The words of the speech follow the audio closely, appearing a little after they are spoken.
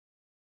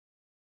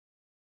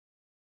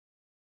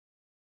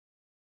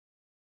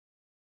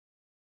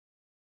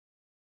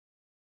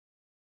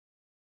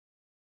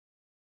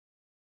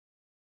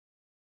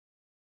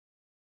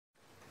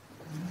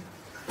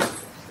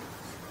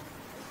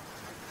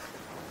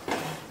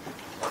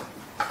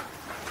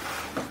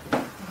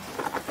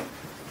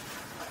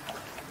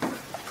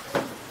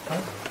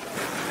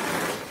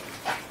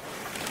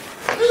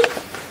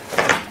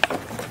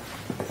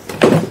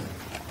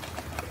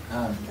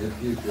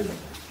you could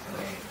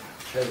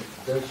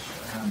take this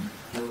and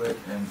do it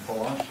in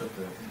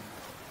philosophy.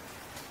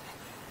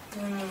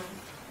 Yeah,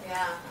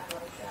 I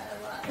like that a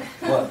lot.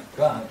 What?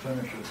 Go ahead,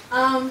 finish it.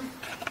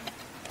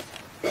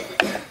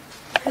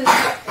 Because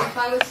if I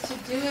was to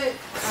do it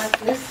at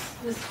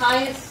this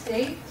highest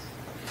state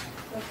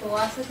of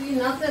philosophy,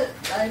 not that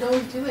I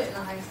don't do it in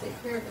the highest state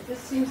here, but this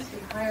seems to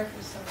be higher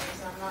for some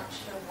reason. I'm not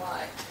sure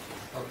why.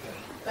 Okay.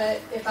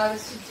 But if I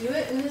was to do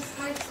it in this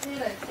high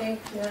state, I think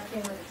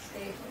nothing would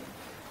escape me.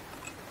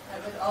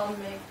 It would all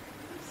make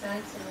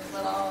sense, and it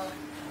would all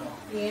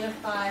be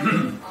unified,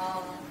 and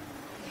all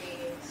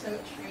the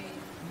symmetry.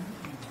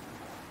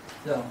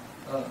 Yeah.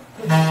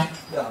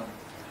 Yeah.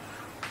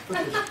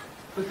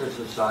 Put this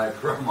aside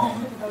for a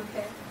moment.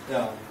 Okay.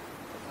 Yeah.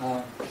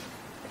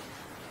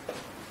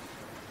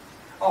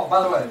 Oh, by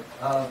the way,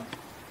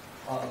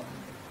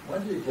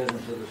 when did you get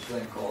into this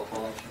thing called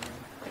philosophy?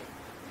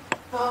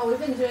 Oh, we've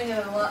been doing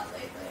it a lot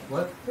lately.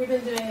 What? We've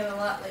been doing it a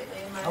lot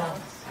lately in my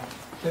house.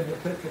 Can you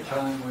pick a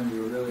time when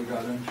you really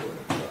got into it?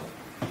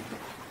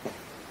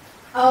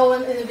 Oh,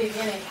 in the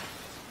beginning.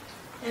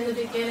 In the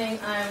beginning,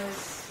 I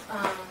was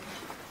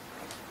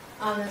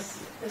on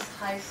this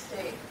high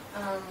state.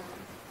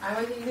 I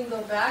would even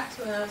go back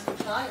to when I was a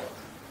child.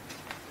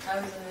 I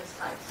was in this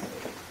high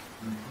state.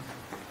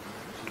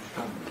 This is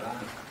coming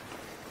back.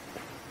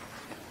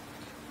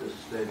 This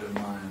state of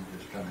mind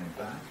is coming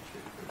back to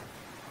you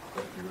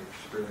that you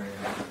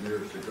experienced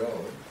years ago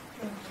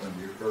when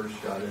you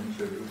first got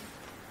into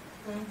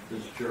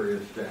this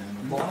curious game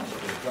of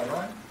philosophy. Is that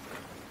right?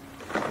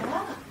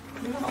 Yeah.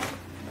 Yeah.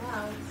 Yeah,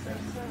 I would say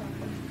so.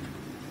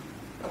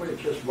 I would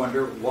just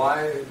wonder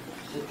why is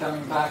it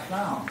coming back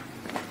now?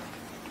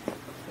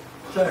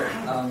 So,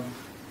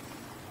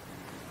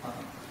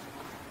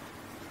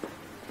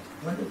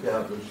 when did you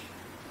have this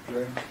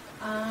drink?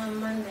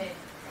 Monday.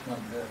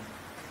 Monday.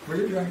 Were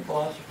you doing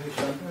philosophy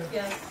Sunday?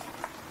 Yes.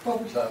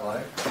 What was that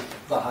like?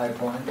 The high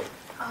point?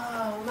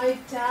 Oh, my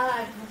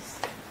dad was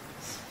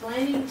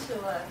explaining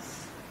to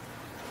us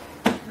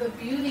the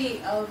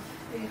beauty of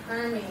the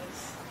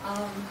Hermes,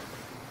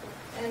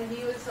 and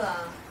he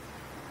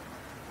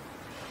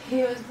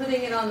was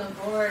putting it on the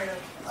board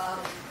of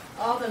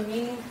all the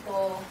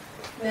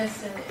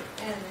meaningfulness in it,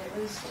 and it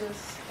was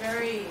just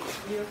very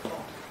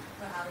beautiful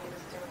for how he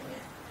was doing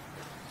it.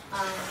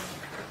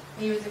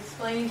 He was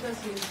explaining to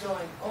us, he was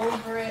going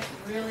over it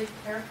really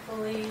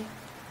carefully,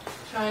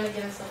 trying to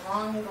get us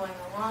along, going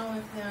along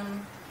with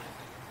him,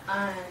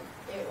 and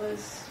it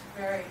was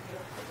very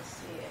beautiful to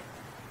see it,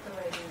 the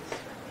way he was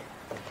doing it.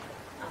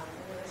 And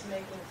it was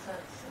making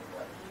sense of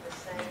what he was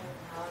saying and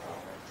how it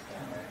all went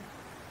together.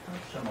 How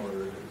similar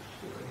it is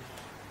to this?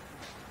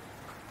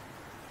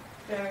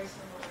 Very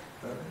similar.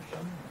 Very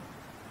similar.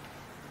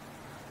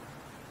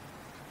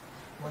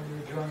 When you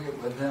were doing it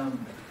with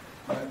him,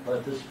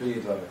 let this be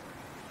the...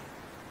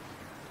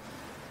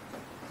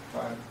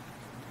 Right?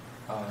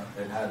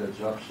 It had its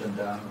ups and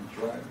downs,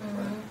 right?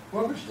 Right?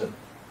 What was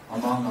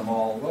among them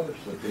all, what was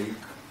the peak?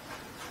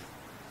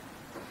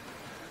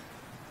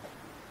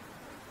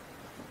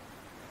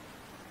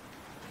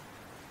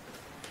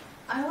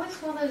 I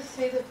always want to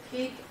say the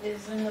peak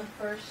is in the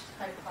first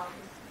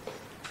hypothesis.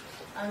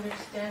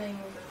 Understanding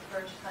the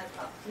first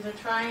hypothesis, or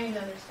trying to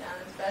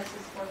understand as best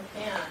as one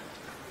can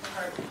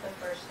the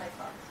first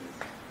hypothesis.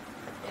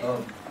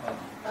 Of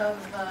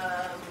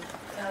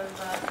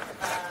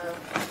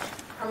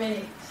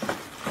Parmenides.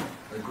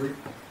 The Greek?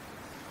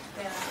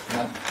 Yeah.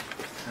 Yeah.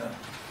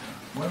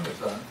 When was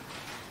that?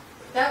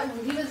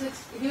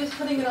 He was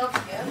putting it all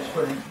together. He's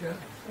putting it together.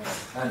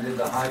 Yeah. And did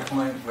the high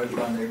point was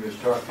when he was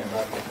talking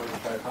about the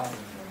first hypothesis.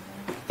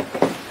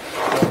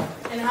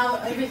 And how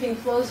everything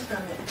flows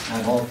from it. And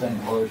the whole thing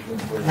flows from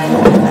the first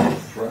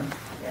hypothesis, right?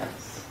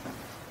 Yes.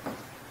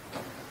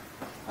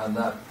 And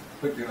that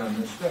put you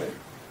in the state.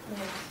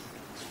 Yes.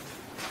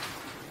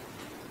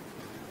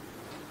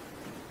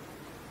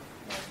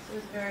 Yes, it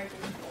was very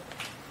beautiful.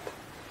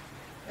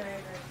 Very,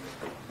 very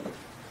beautiful.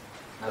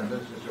 And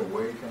this is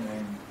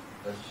awakening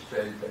a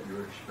state that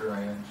you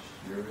experienced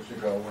years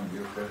ago when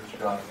you first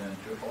got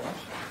into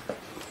philosophy.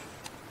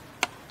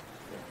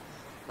 Yes.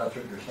 That's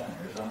what you're saying,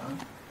 is that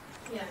right?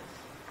 Yes.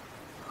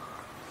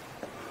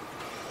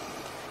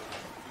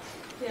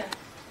 Yes.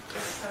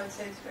 I would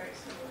say it's very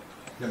similar.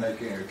 You're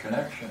making a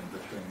connection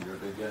between your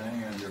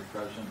beginning and your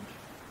present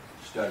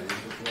studies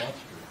of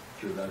philosophy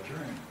through that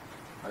journey.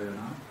 Are you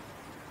not?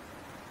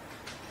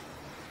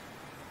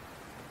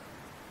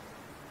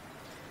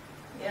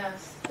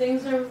 Yes.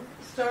 Things are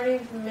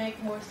starting to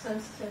make more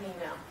sense to me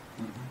now.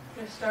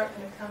 They're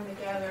starting to come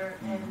together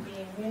and be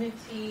in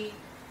unity,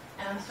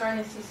 and I'm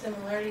starting to see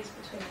similarities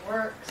between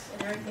works,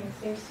 and everything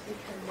seems to be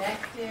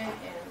connected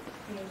and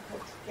being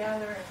put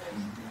together, and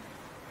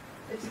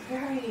it's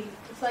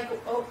like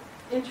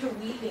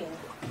interweaving,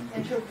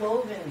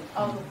 interwoven,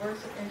 all the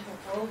works are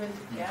interwoven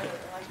together,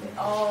 like they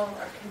all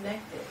are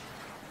connected.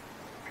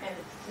 And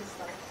it's just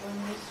like, when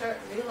you start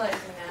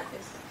realizing that,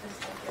 it's just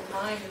like your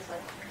mind is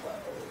like, whoa.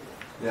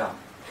 Yeah.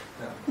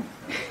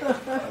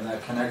 Yeah. And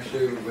that connects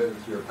you with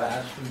your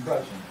past and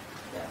present.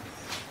 Yes.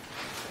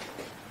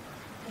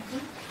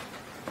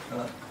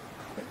 Uh,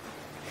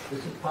 Is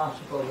it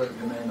possible that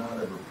you may not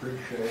have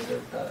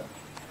appreciated that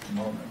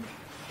moment?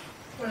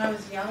 When I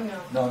was young,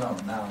 no. No,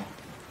 now.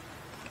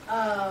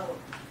 Oh,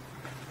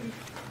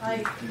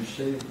 Do you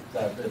see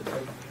that it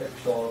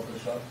picks all of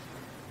this up?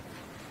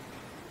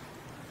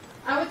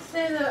 I would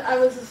say that I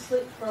was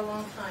asleep for a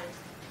long time.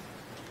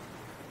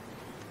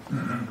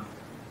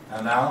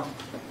 And now?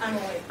 I'm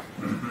awake.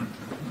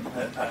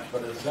 That's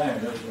what it's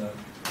saying, isn't it?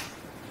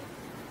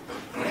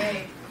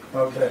 Hey.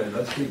 Okay,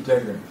 let's keep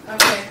digging.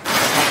 Okay.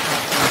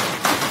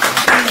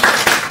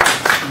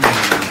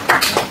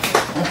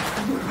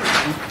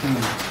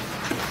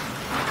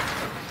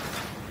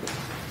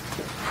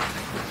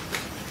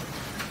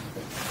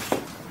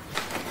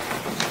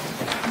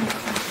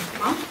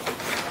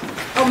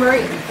 Oh,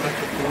 Marie.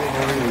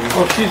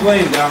 Oh, she's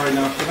laying down right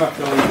now. She's not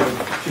feeling good.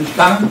 She's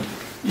done?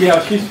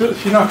 Yeah, she's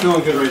not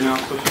feeling good right now,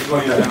 so she's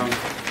laying Okay. down.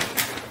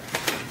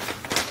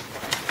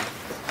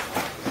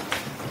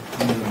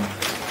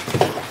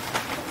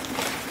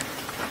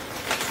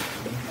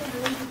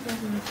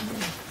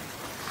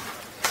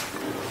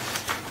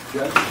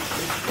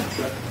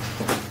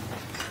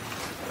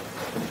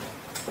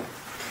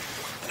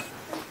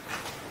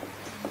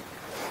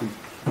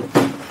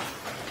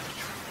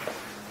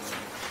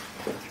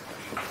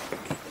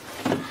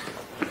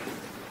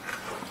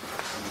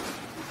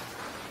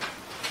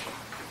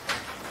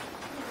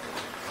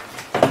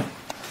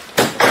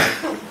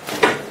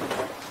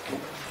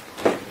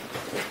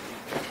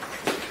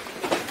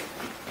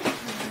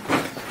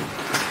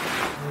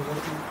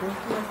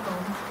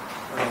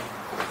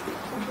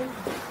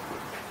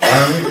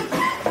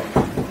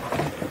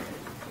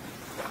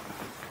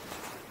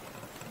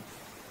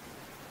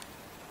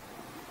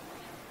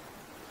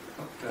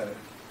 Okay.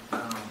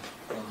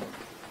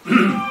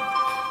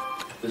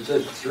 Is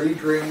this 3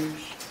 dreams?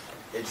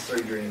 It's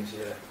 3 dreams,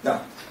 yeah.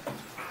 No.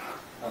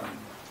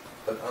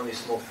 But only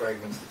small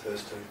fragments, the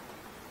first 2.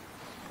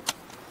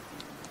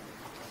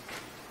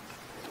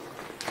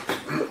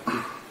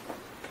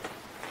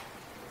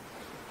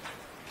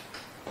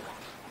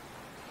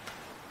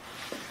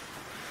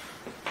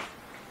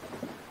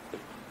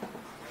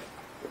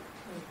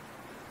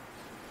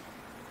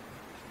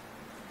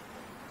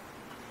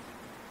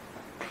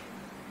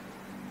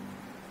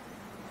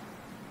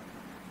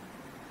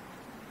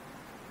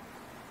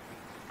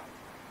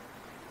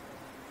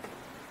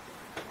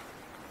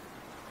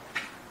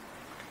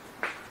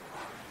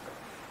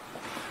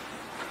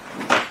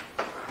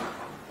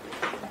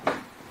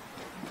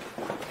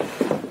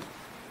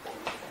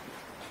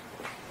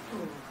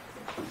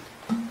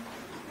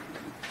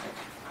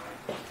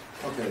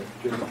 Okay,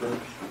 Jim first.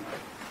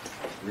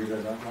 Read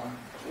it out loud.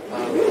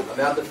 I'm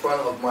out the front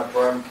of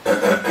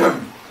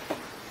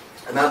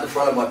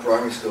my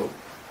primary school,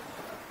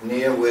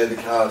 near where the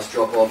cars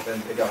drop off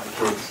and pick up the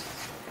kids.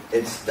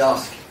 It's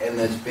dusk, and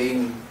there's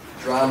been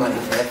drama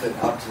and effort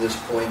up to this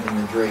point in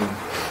the dream,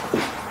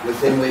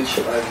 within which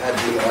I've had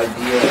the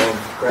idea of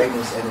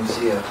greatness and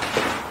usia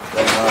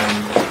that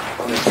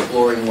I'm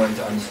exploring, wanting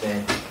to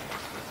understand.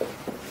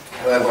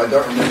 However, I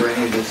don't remember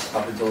any of this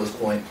up until this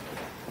point.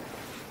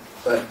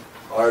 But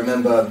I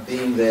remember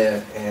being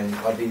there, and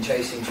I've been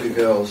chasing 2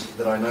 girls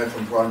that I know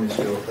from primary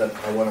school that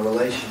I want a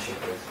relationship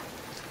with.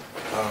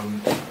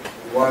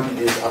 One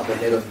is up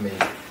ahead of me.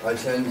 I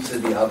turned to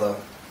the other,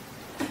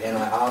 and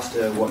I asked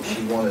her what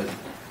she wanted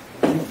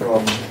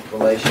from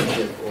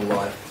relationship or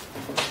life.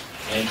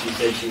 And she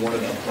said she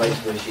wanted a place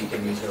where she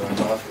can use her own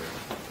bathroom.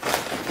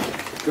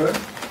 Good.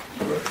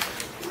 Good.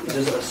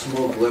 Just a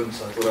small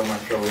glimpse I thought I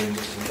might throw in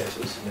just in case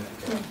it was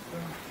significant.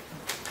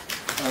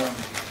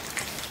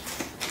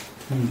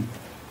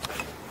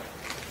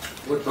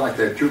 Looks like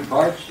there are 2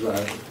 parts to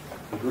that.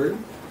 Agree?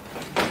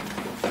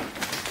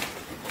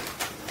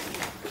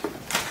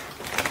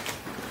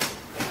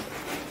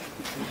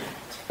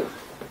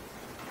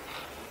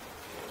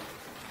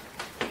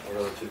 What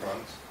are the 2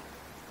 parts?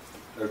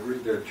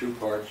 Agreed there are 2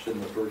 parts in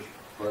the first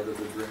part of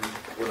the dream.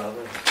 What are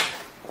they?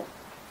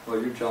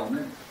 Well, you tell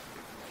me.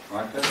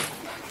 Aren't there?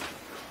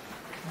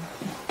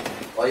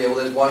 Oh yeah, well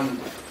there's one,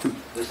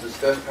 this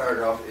first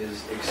paragraph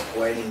is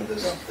explaining the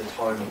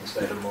tone of the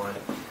state of mind.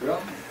 Yeah.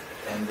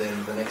 And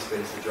then the next bit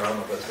is the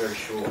drama, but it's very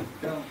short.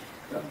 Yeah.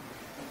 Yeah.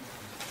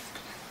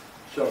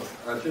 So,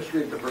 just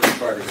read the first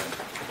part again.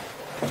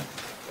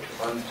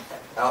 I'm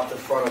out the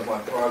front of my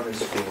primary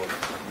school,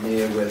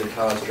 near where the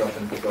cars drop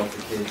and pick off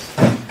the kids.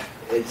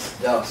 It's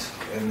dusk,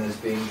 and there's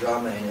been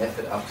drama and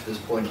effort up to this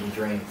point in the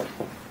dream,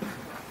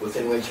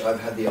 within which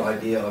I've had the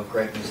idea of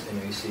greatness and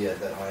usia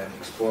that I am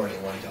exploring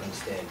and wanting to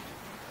understand.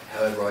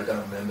 However, I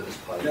don't remember this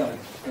part. Yeah.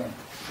 Yeah.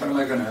 What am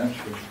I going to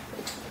ask you?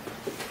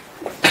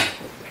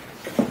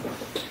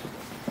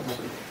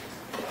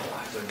 I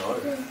don't know.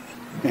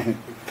 I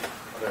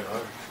don't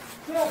know.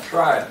 Yeah,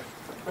 try it.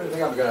 What do you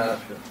think I'm going to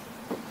ask you?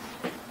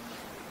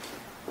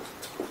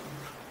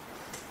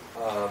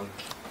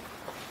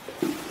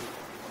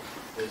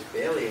 There's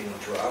barely any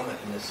drama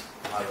in this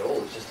part at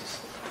all. It's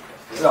just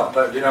a... No,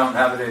 but you don't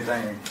have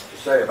anything to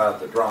say about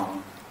the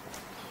drama.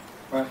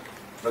 Right?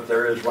 But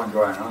there is one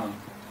going on.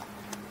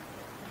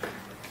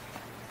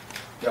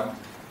 Yeah.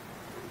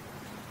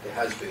 It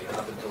has been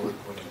up until the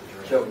point of the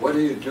dream. So what are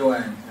you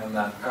doing in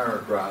that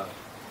paragraph?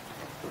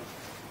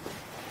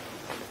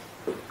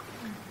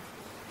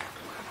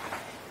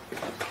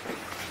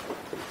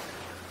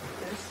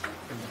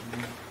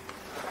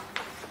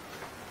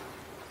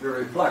 You're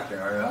reflecting,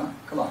 are you? Huh?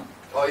 Come on.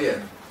 Oh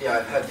yeah. Yeah,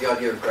 I've had the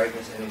idea of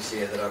greatness and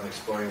NSDRM that I'm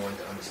exploring, wanting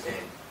to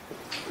understand,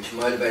 which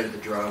motivated the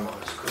drama. I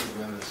just couldn't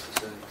remember the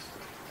specifics.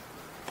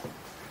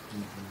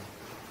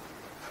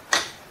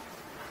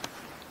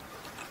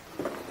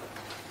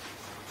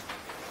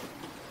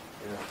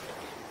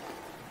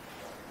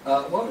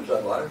 Yeah. What was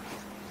that like?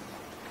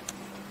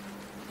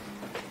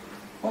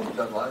 What was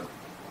that like?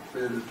 For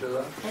you to do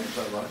that? What was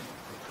that like?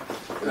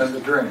 And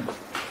the dream?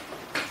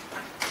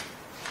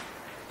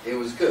 It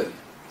was good.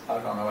 I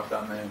don't know what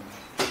that means.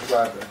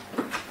 Describe it.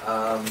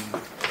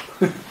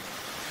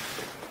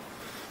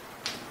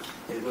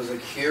 It was a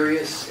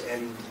curious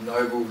and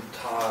noble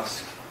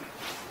task.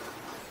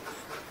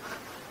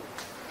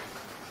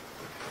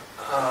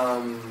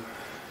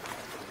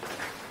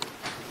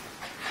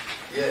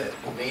 Yeah,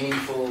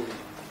 meaningful.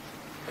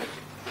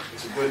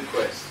 It's a good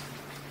quest.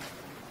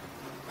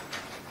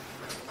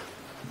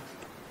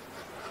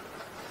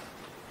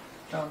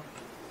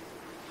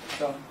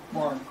 So,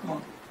 more, come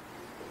on.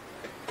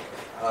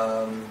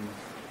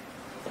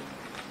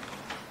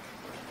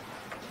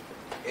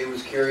 It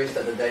was curious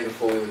that the day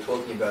before we were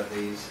talking about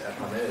these at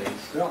Noetic.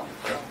 Yeah,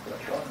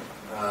 that's right.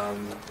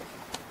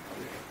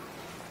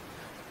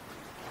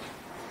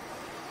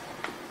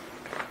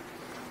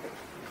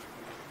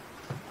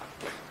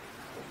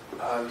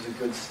 It was a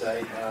good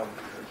state. How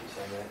could you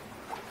say that?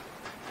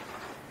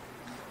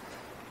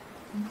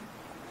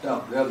 Yeah,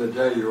 the other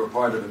day you were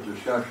part of a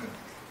discussion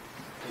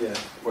Yeah.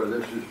 where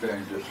this is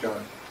being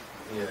discussed.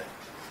 Yeah.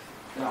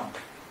 Yeah.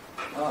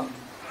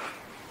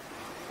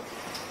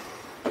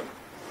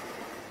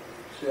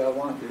 See, I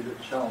want you to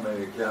tell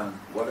me again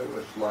what it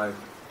was like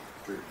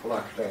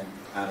reflecting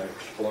and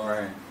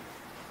exploring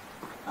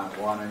and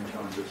wanting to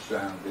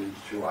understand these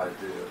two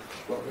ideas.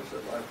 What was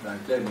it like? Now,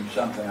 it gave me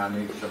something I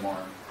need some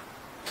more.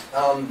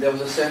 There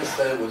was a sense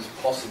that it was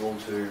possible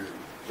to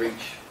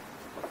reach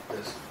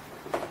this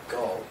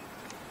goal.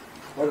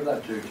 What did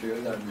that do to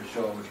you, that you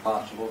saw it was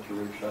possible to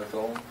reach that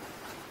goal?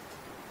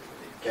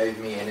 It gave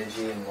me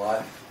energy in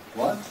life.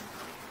 What?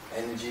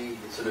 Energy,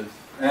 it sort of...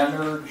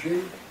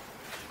 Energy?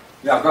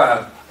 Yeah, go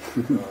ahead.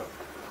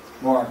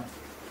 More.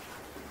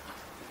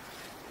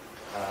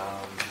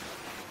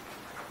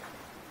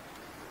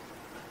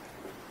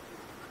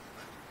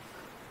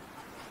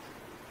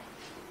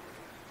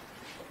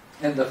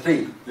 In the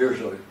feet,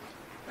 usually,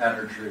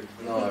 energy.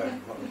 No,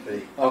 not the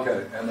feet.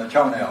 Okay, and the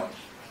toenails.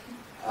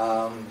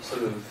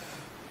 Sort of...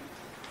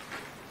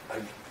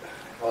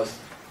 I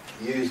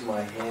use my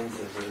hands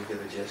as sort of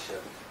give a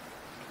gesture.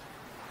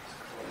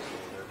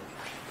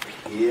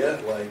 Here,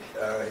 like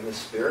in the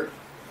spirit.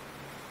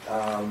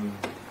 I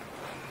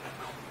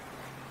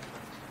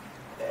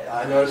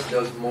noticed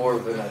there was more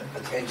of an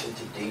attention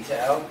to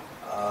detail,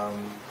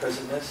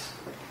 presentness,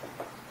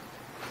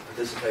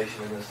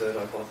 participation in the third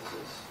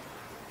hypothesis.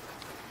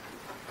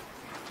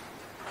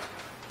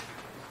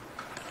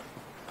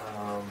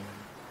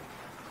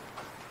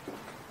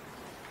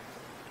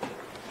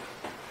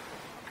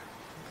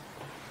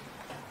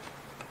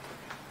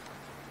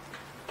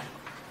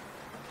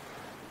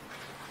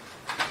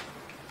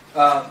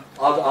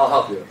 I'll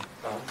help you.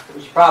 It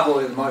was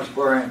probably the most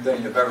boring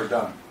thing you've ever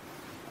done.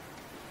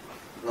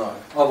 No.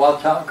 Oh, well,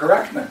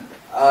 correct me.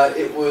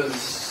 It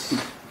was...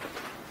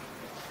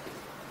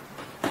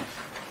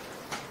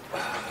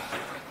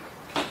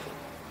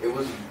 It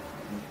was...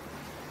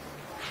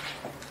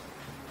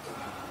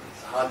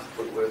 It's hard to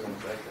put words on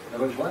exactly. It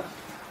was what?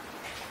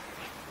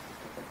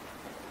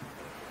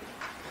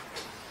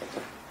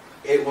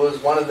 It was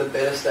one of the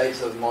better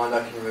states of mind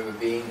I can remember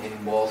being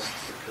in whilst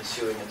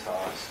pursuing a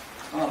task.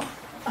 Oh.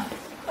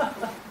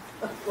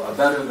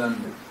 Better than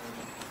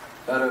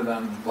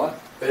what?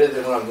 Better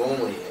than what I'm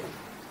normally in.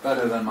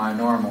 Better than my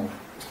normal.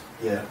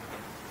 Yeah.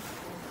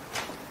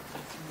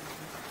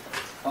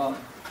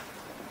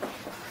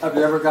 Have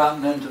you ever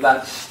gotten into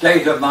that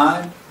state of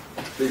mind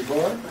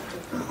before?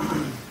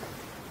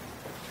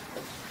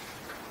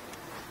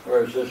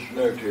 Or is this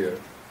new to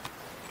you?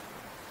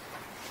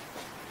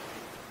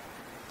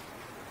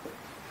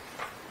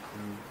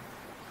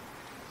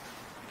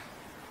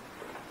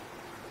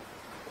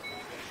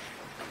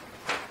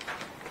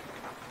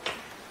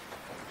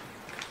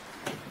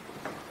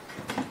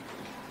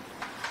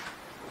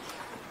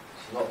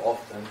 Not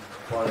often. I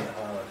find it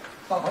hard.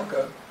 Oh,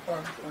 okay. All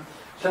right.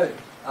 Say,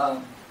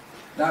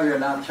 now you're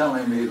not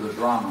telling me the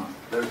drama.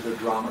 There's a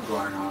drama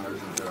going on,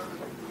 isn't there?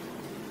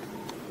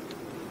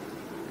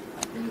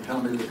 Can you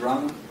tell me the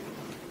drama?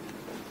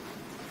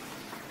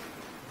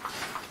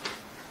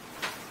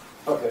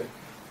 Okay.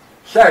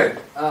 Say,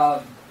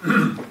 tell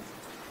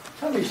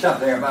me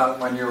something about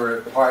when you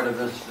were part of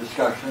this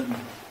discussion.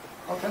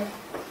 Okay.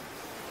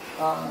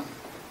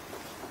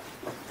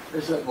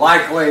 Is it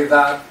likely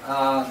that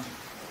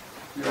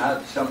You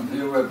had some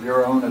view of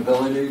your own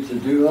ability to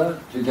do that,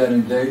 to get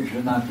engaged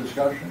in that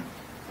discussion?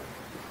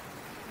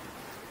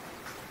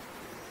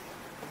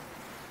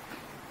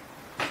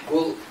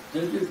 Well,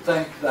 Did you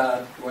think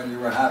that when you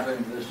were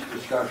having this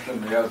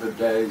discussion the other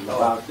day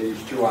about these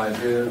two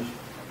ideas,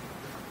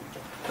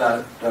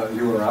 that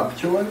you were up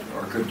to it,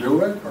 or could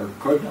do it, or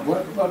couldn't?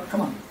 What?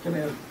 Come on, give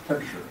me a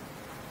picture.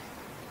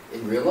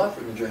 in real life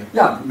or in the dream?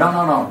 Yeah,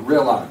 no,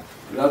 real life.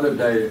 The other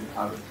day,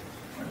 when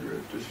you were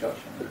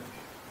discussing it.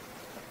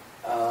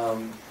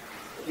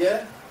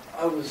 Yeah,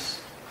 I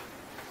was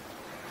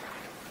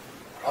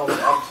up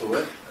to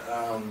it.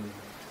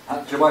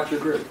 To what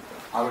degree?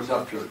 I was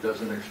up to it,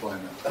 doesn't explain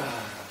it.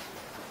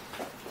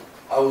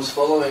 I was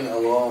following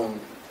along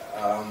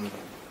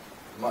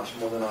much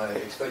more than I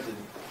expected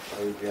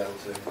I would be able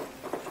to.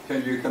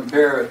 Can you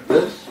compare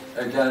this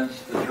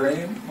against the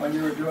dream when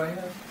you were doing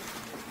it?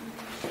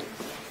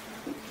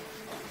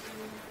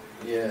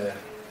 Yeah.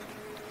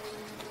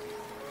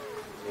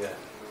 Yeah.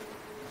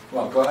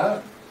 Well, go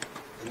ahead.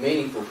 The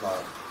meaningful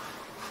part.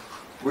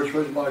 What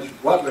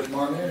was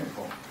more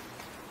meaningful?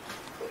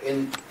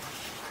 In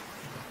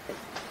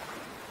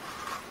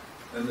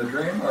The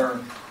dream, or?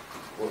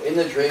 Well, in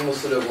the dream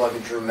was sort of like a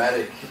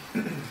dramatic.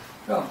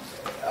 No.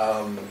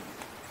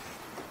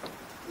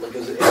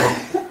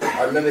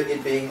 I remember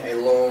it being a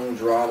long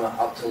drama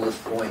up till this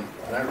point.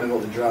 I don't remember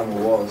what the drama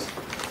was,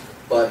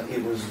 but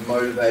it was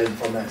motivated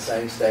from that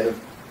same state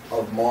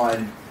of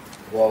mind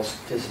whilst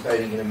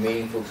participating in a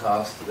meaningful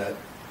task that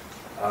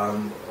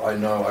I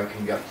know I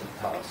can get up to the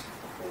task.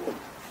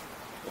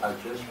 I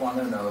just want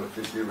to know,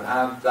 did you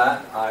have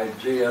that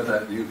idea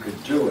that you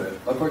could do it?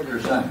 Look what you're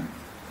saying.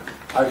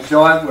 I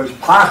saw it was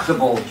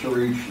possible to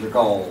reach the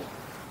goal.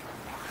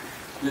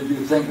 Did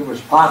you think it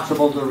was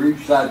possible to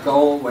reach that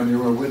goal when you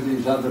were with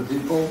these other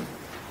people?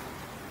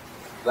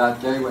 That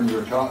day when you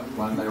were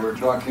when they were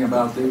talking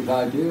about these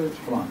ideas?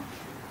 Come on.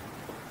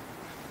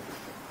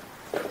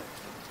 I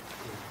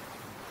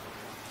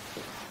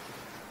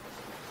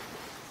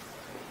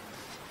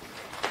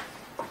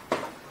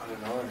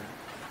don't know.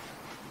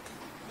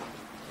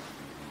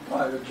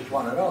 Well, I just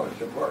want to know.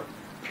 It's important.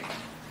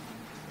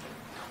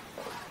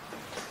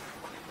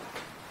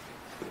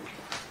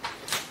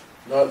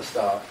 Not at the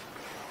start.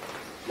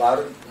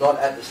 Louder? Not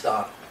at the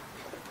start.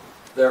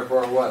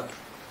 Therefore what?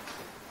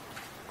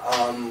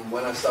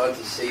 When I started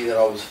to see that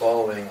I was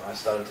following, I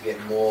started to get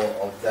more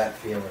of that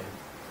feeling.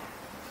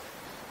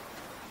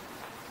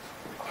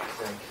 I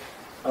think.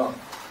 Oh.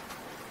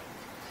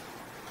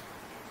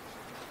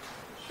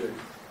 See.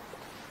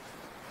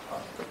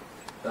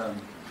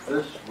 Then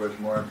this was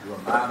more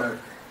dramatic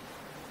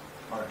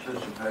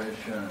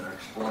participation in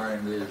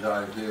exploring these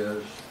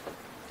ideas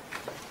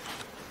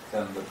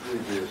than the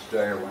previous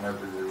day or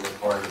whenever you were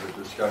part of a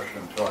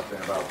discussion talking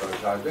about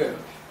those ideas.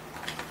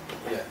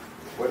 Yeah.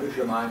 What is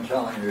your mind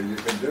telling you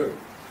can do?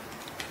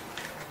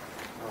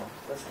 Oh,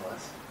 that's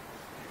nice.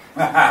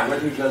 What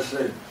did you just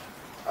say?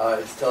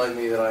 It's telling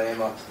me that I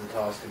am up to the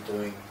task of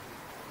doing.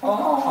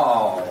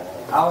 Oh,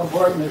 how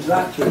important is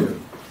that to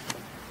you?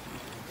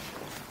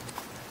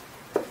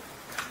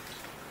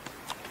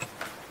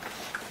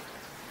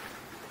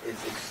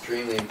 It's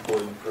extremely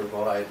important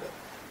provided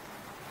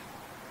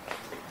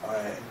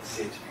I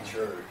see it to be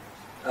true.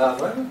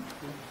 What?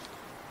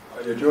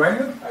 Are you doing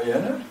it? Are you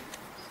in it?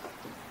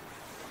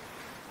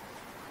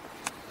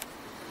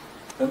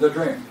 In the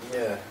dream?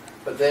 Yeah,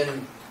 but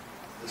then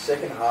the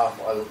second half,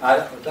 I don't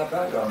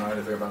know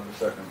anything about the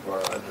second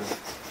part. I just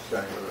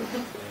sang with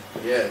it.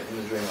 yeah, in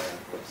the dream I am,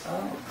 of course.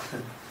 Oh.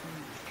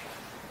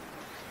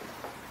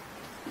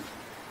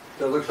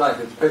 So it looks like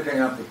it's picking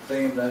up the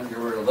theme that you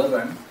were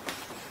living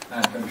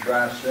and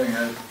contrasting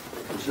it.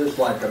 Is this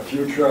like a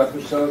future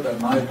episode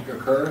that might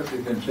occur if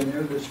you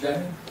continue this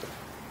game?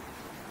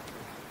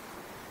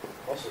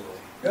 Possibly.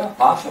 Yeah,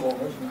 possible,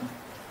 isn't it?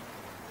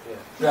 Yeah.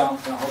 Yeah,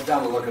 hold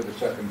down to look at the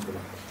second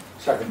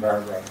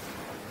paragraph.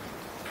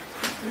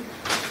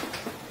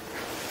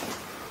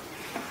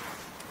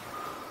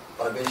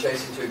 I've been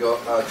chasing two girls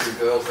that I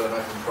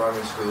know from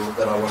primary school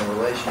that I want a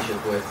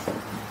relationship with.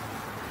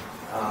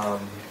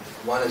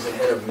 One is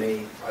ahead of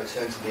me. I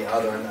turned to the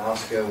other and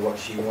asked her what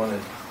she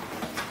wanted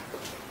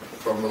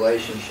from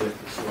relationship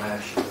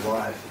 /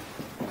 life.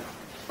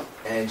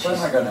 And What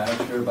am I going to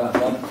ask you about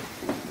that?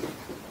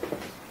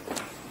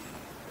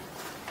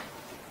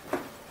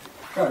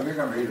 Go ahead, you're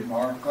going to read it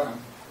more. Go ahead.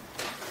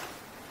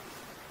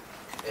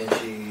 And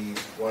she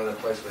wanted a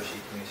place where she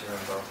can use her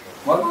own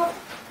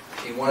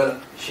bathroom. What?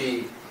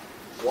 She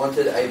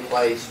wanted a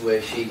place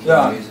where she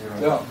can use her own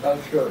bathroom. Yeah,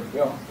 that's good.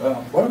 Yeah.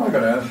 What am I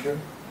going to ask you?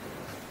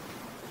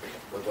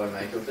 What do I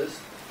make of this?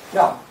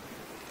 Yeah.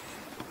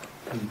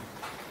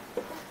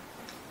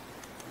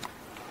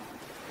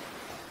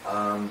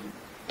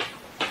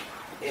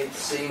 It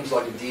seems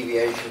like a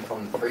deviation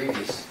from the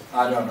previous.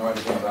 I don't know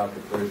anything about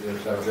the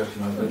previous. I just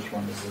know this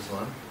one. Is this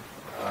one?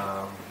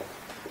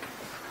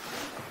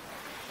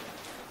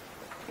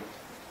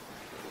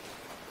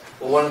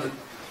 Well, one of the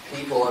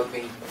people I've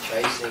been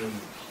chasing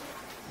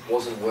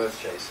wasn't worth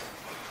chasing.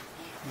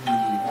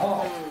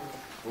 Oh,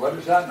 what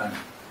does that mean?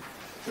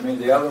 You mean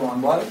the other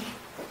one was?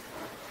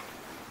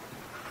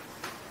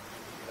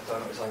 I don't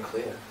know, it's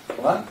unclear.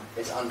 What?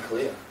 It's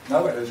unclear.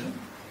 No, it isn't.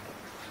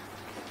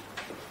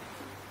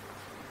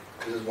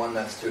 Because there's one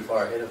that's too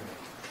far ahead of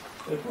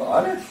me.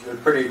 Well,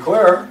 it's pretty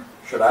clear.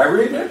 Should I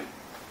read it?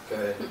 Go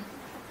ahead.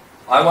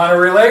 I want a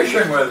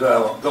relation with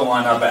the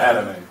one up ahead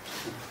of me.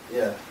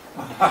 Yeah.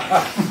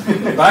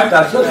 Right?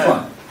 That's this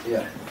one.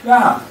 Yeah.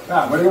 Yeah.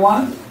 Yeah. What do you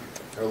want?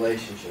 A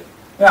relationship.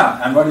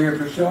 Yeah. And what are you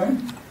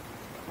pursuing?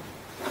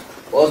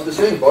 Well, I was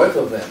pursuing both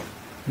of them.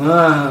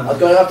 I was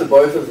going after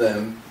both of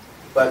them,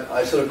 but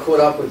I sort of caught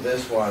up with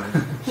this one.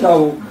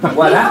 So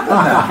what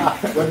happened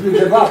then? What did you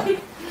give up?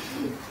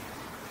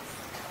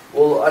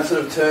 Well, I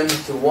sort of turned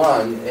to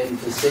one and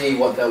to see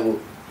what they will,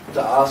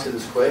 to ask her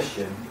this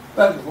question.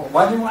 But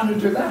why do you want to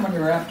do that when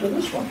you're after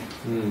this one?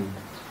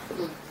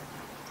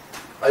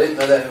 I didn't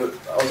know that.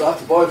 I was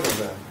after both of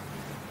them.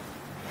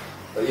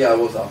 But yeah, I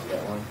was after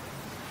that one.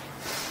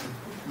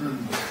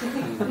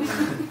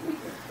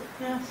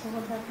 Yeah, so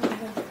what happened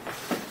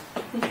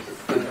then?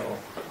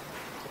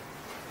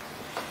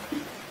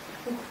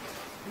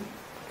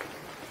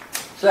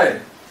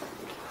 Say,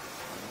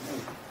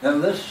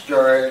 in this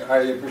story,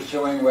 are you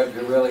pursuing what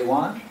you really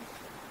want?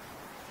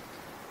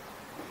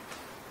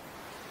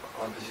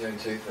 I'm pursuing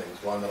two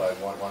things. One that I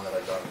want, one that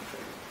I don't.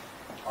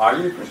 Are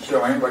you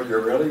pursuing what you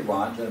really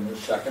want in the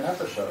second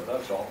episode?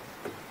 That's all.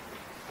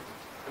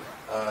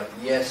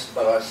 Yes,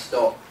 but I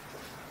stopped.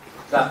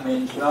 That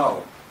means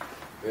no.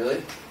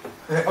 Really?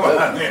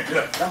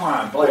 Come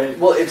on, please.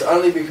 Well, it's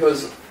only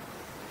because...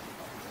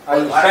 Are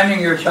you spending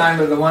your time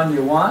with the one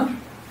you want?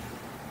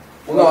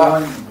 Well,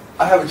 no,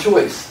 I have a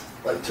choice.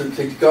 Like to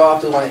go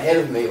after the one ahead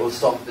of me or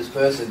stop this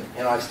person.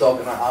 And I stop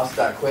and I ask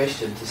that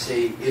question to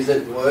see, is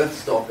it worth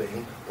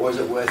stopping or is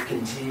it worth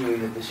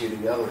continuing to pursue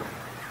the other one?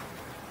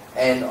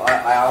 And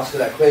I asked her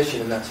that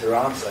question and that's her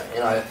answer.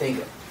 And I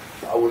think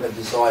I would have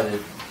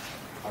decided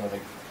I'm going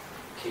to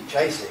keep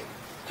chasing.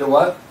 To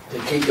what? To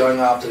keep going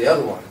after the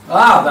other one.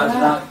 Ah, that's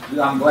not...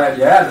 I'm glad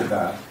you added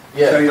that.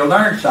 Yeah. So you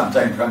learned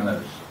something from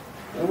this.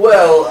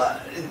 Well,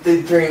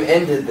 the dream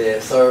ended there,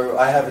 so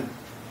I have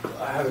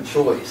a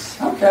choice.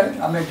 Okay.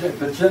 I mean,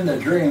 if it's in the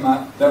dream,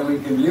 then we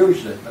can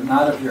use it, but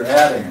not if you're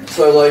adding it.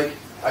 So, like,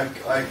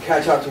 I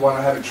catch up to one,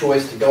 I have a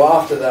choice to go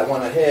after that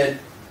one ahead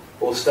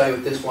or stay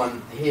with this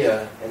one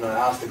here, and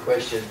I ask the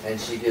question, and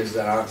she gives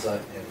that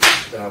answer, and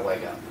then I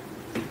wake up.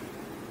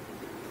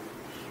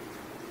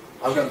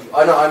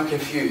 I'm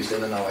confused,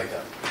 and then I wake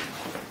up.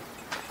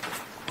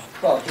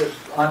 Well, just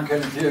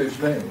unconfuse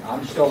me.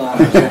 I'm still on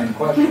the same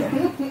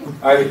question.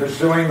 Are you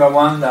pursuing the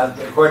one that,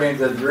 according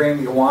to the dream,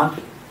 you want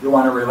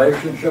a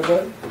relationship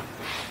with?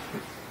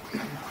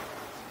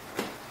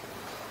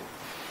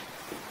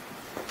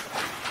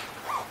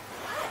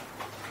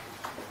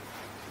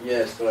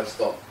 Yes, but I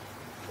stopped.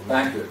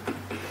 Thank you.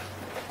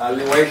 Are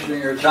you wasting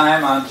your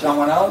time on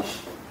someone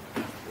else?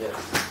 Yes.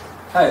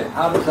 Hey,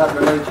 how does that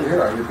relate to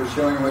here? Are you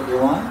pursuing what you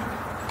want?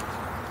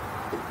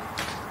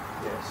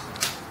 Yes.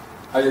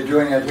 Are you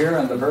doing it here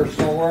in the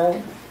personal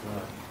world?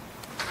 No.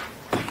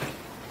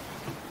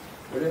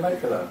 What do you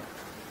make of that?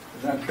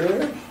 Isn't that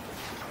curious?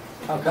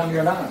 How come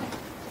you're not?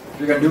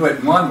 If you can do it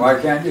in one, why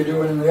can't you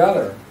do it in the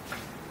other?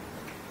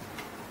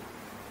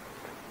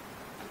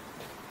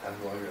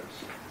 Pathologos.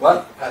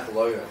 What?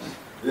 Pathologos.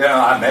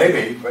 Yeah,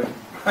 maybe, but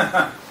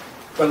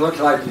but it looks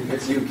like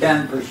you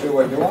can pursue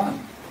what you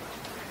want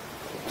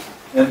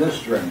in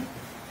this dream.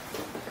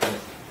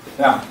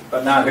 Yeah,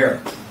 but not here.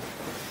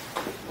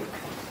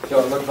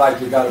 So it looks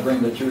like you got to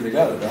bring the two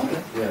together, don't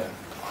you? Yeah.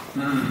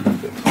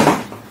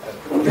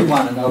 We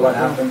want to know what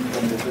happens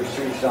when you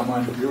pursue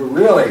someone you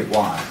really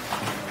want,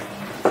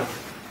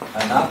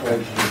 and not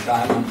waste your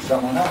time on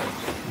someone else.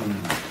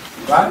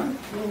 Right?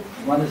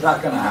 When is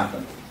that going to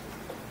happen?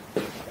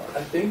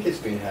 I think it's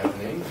been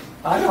happening.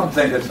 I don't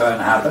think it's been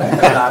happening.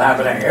 It's not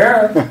happening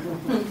here.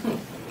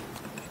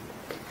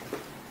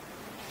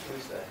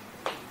 Tuesday.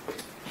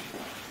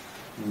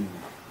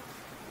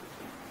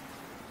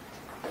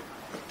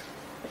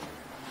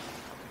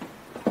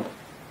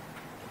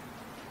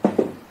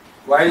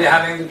 Why are you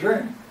having the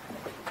dream?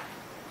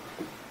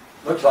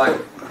 Looks like,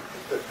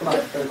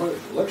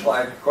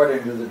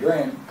 according to the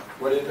dream,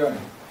 what are you doing?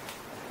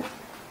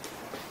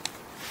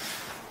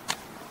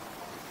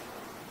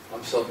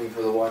 I'm stopping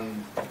for the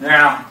one.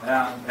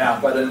 Yeah.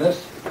 But in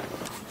this,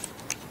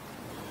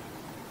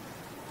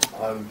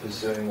 I'm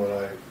pursuing what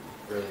I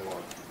really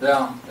want.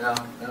 yeah.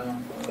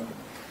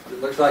 It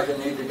looks like you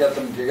need to get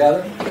them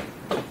together.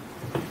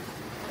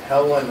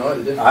 How do I know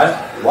the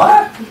difference?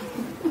 What?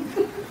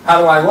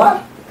 How do I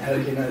what? How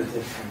do you know the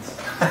difference?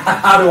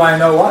 How do I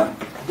know what?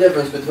 The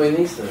difference between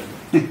these two.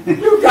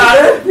 You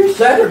got it. You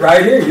said it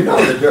right here. You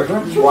know the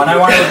difference. One I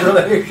want a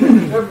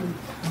relationship.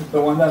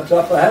 The one that's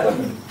up ahead of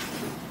me.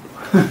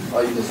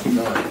 Oh, you just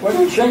know. What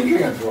are you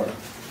changing it for?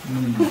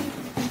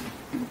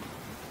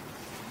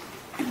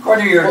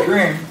 According to your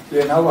dream, do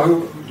you know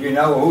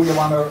who you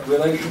want a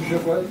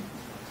relationship with?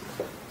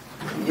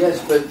 Yes,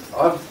 but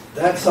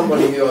that's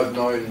somebody who I've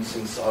known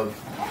since I was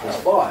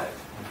 5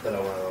 that I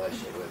want a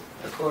relationship with.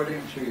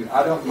 according to you,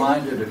 I don't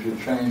mind it if you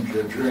change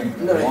your dream,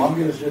 No. as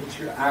long as it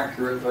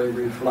accurately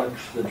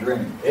reflects the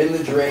dream. In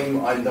the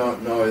dream, I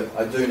don't know.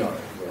 I do know.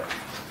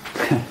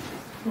 Yeah.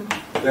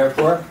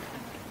 Therefore,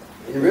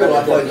 In real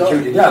life, I Get the two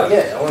don't. together.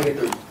 Yeah, I want to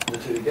get the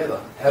two together.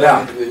 How do Yeah.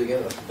 I get the two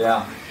together?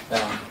 yeah.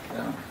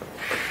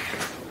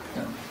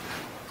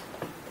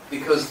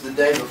 Because the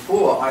day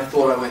before, I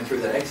thought I went through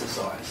that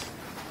exercise.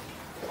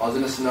 I was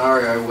in a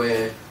scenario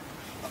where,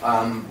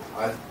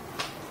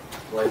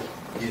 like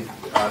you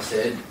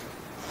said,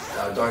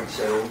 don't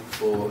settle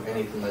for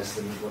anything less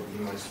than what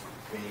you most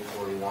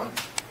meaningfully want.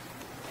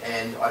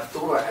 And I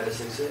thought I had a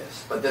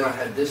success, but then I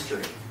had this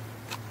dream.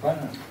 Why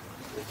not?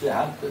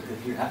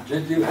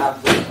 Did you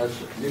have to,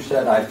 as you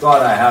said, I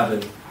thought I had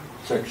a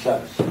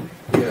success.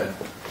 Yeah.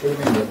 What do you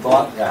mean you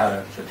thought you had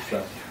a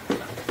success?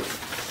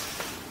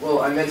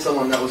 Well, I met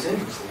someone that was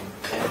interesting,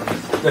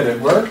 and Did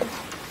it work?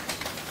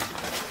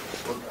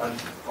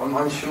 I'm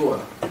unsure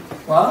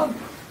Well,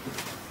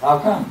 how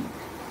come?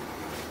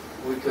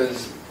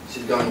 because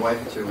she's going away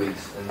for 2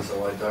 weeks, and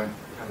so I don't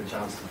have a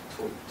chance to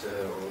talk to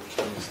her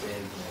or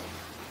understand more.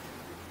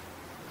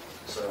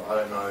 So I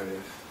don't know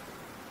if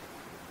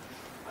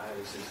I had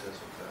a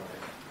successful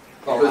failure.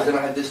 Oh, Because then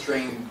I had this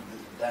dream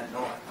that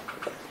night.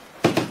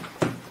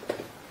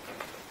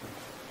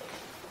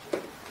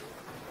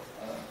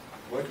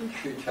 What did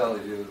she tell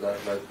you that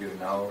let you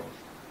know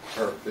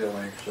her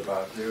feelings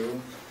about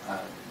you?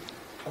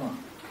 Come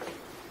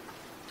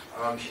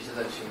on. She said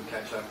that she would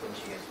catch up when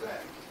she gets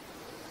back.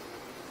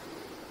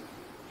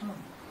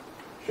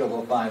 So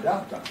we'll find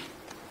out then.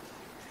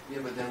 Yeah,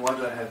 but then why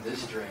did I have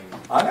this dream?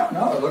 I don't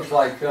know. It looks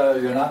like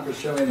you're not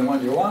pursuing the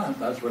one you want.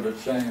 That's what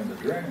it's saying in the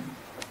dream.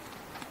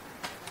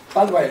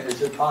 By the way,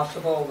 is it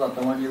possible that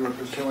the one you were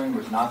pursuing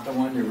was not the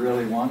one you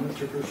really wanted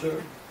to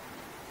pursue?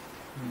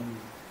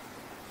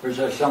 Was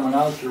there someone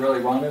else you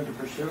really wanted to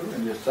pursue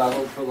and you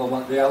settled for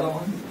the other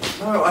one?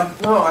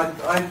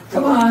 No,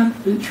 Come on,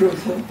 be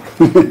truthful.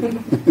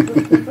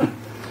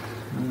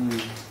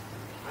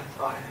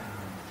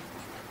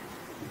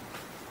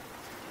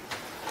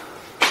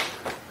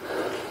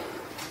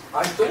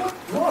 I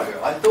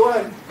thought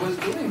I was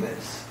doing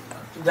this.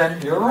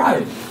 Then you're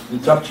right.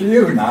 It's up to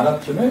you, not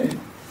up to me.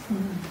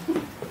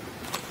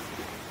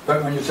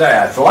 But when you say,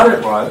 I thought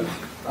it was,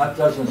 that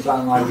doesn't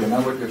sound like you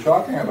know what you're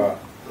talking about.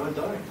 I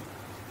don't.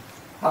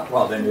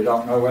 Well, then you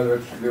don't know whether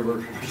it's, you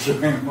were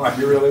pursuing what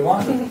you really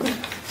wanted.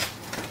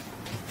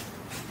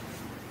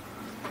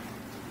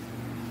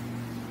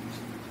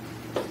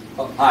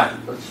 Oh, hi,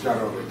 let's start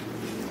over.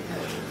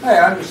 Hey,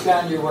 I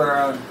understand you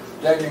were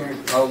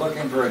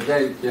looking for a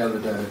date the other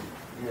day.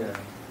 Yeah.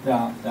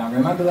 Yeah.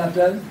 Remember that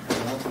day?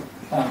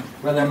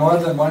 Were there more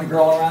than one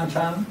girl around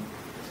town?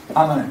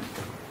 How many?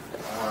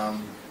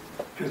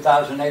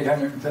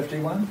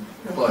 2,851?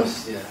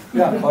 Close, yeah.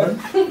 Yeah, close.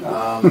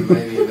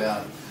 Maybe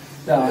about.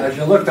 Yeah, as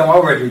you looked them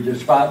over, did you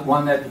spot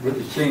one that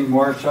seemed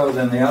more so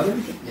than the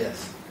others?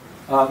 Yes.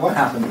 What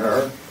happened to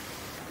her?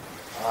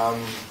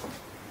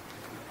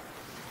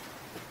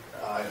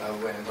 I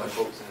went and I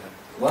talked to her.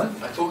 What?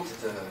 I talked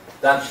to her.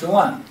 That's the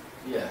one.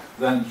 Yeah.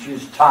 Then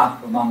she's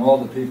top among all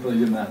the people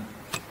you met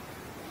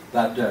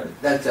that day.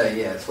 That day,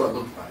 yeah, that's what it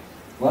looked like.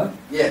 What?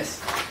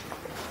 Yes.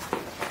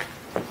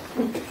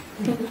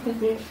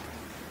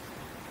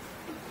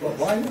 Well,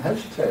 why are you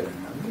hesitating?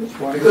 I'm just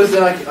wondering. Because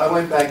then I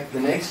went back the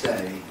next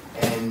day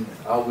and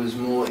I was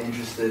more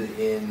interested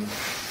in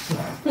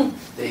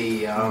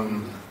the,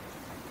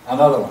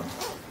 Another one.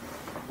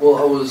 well,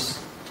 I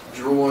was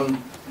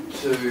drawn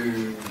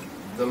to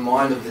the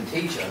mind of the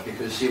teacher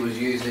because she was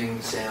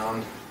using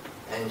sound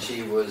and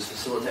she was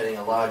facilitating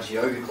a large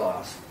yoga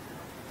class.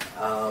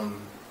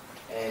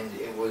 And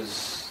it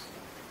was,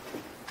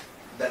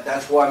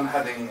 that's why I'm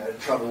having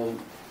trouble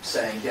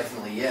saying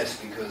definitely yes,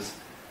 because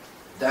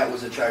that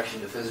was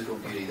attraction to physical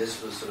beauty.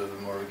 This was sort of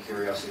a more of a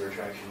curiosity or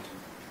attraction to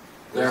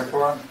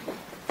Therefore,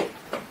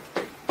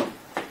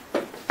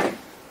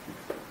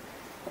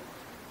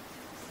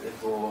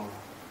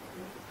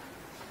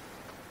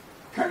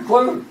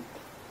 conclude.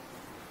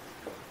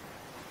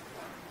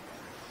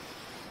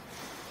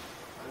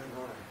 I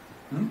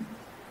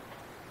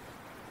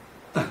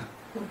don't know.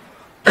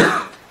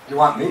 You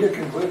want me to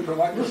conclude from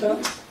what you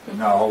said?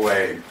 No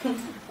way.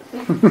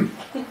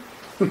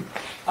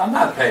 I'm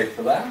not paid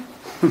for that.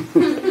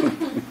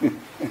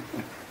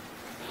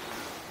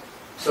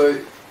 So,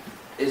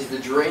 is the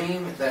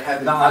dream that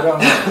happened? No, I don't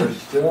know. We're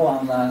still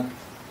on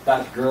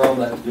that girl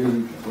that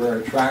you were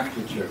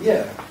attracted to.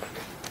 Yeah.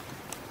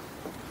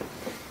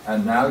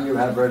 And now you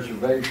have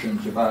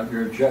reservations about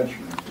your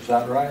judgment. Is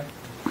that right?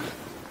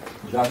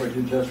 Is that what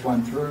you just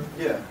went through?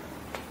 Yeah.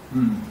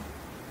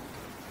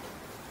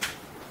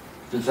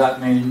 Does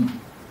that mean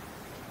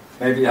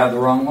maybe you have the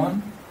wrong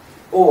one?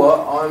 Or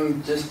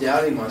I'm just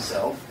doubting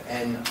myself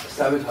and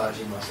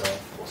sabotaging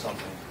myself or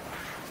something.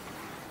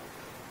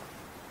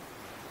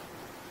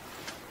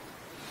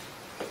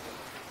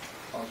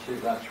 Well, see,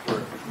 that's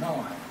where,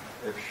 no,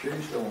 if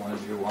she's the one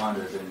you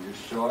wanted and you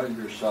saw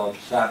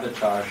yourself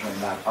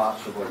sabotaging that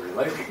possible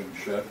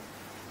relationship,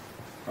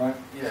 right?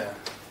 Yeah.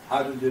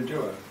 How did you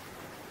do it?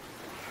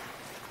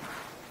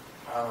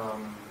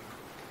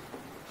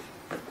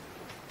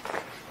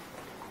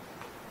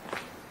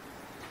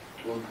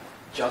 Well,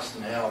 just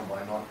now,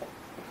 by not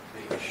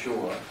being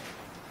sure.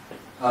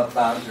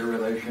 About your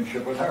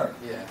relationship with her.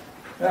 Yeah.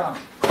 Yeah,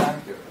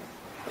 thank you.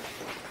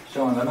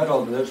 So in the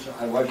middle of this,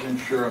 I wasn't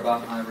sure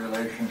about my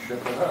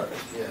relationship with her.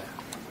 Yeah.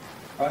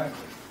 Right?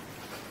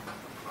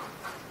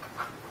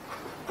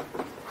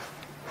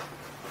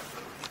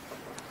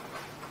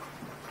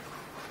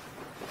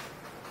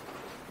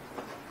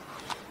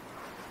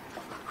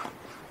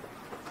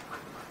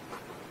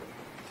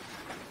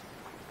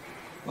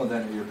 Well,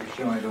 then are you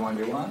pursuing the one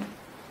you want?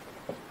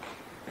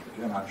 If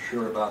you're not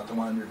sure about the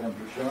one you've been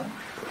pursuing?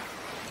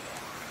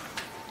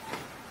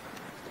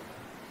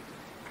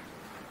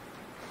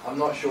 I'm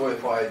not sure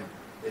if I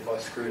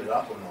screwed it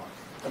up or not.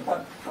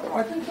 But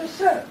what you just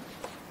said.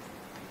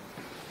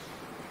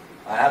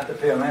 I had the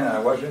feeling I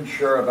wasn't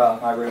sure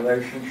about my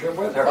relationship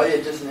with her. Oh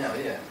yeah, just now,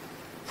 yeah.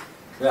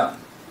 Yeah.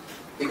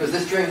 Because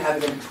this dream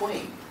happened in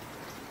between.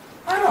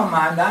 I don't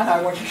mind that.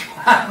 I want you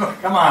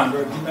come on,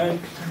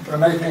 we're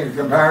making a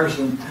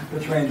comparison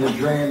between the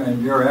dream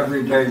and your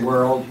everyday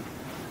world,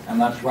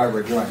 and that's why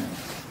we're doing it.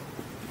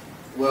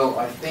 Well,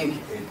 I think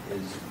it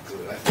is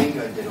good. I think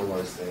I did all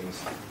those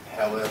things.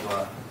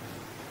 However,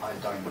 I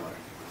don't know.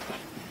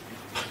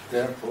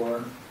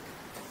 Therefore,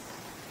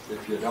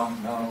 if you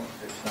don't know,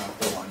 it's not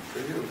the one for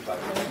you. But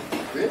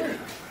Really?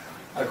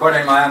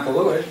 according to my Uncle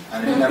Louis,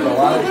 and he never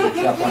lies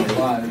except when he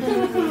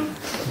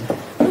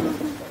lies.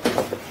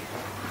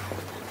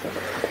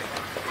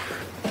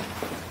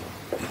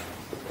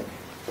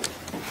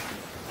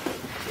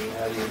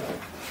 How do you know?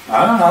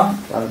 I don't know.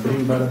 Bada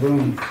boom, bada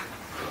boom.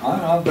 I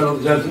don't know,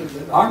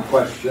 but our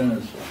question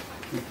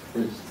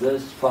is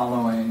this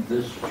following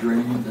this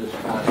dream, this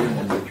pattern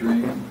in the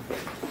dream,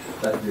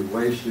 that you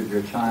wasted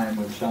your time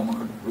with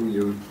someone who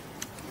you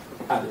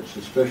had a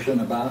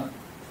suspicion about,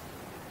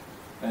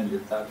 and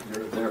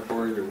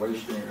therefore you're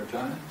wasting your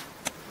time?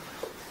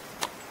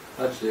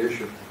 That's the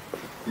issue.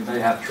 You may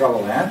have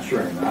trouble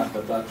answering that,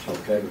 but that's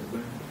okay with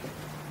me.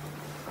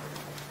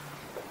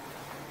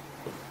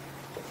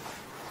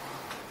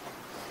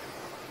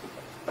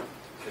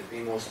 Could it be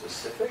more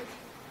specific?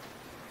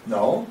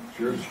 No, it's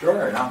your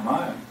story, not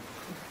mine.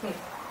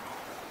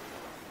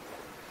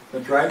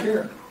 It's right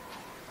here.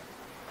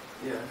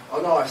 Yeah.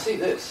 Oh no, I see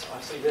this.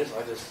 I see this.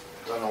 I just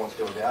don't know what to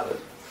do about it.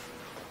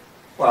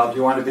 Well, do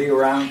you want to be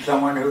around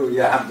someone who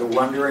you have the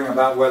wondering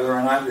about whether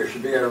or not you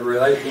should be in a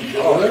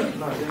relationship with?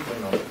 No,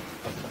 definitely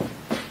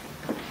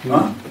Huh?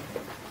 not.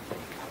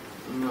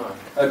 No.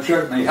 That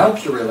certainly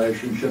helps the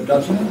relationship,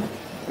 doesn't it?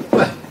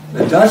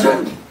 It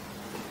doesn't?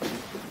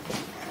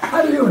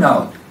 How do you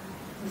know?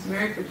 I was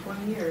married for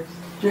 20 years.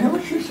 Do you hear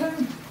what she's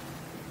saying?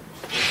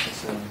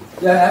 So,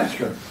 Yeah, ask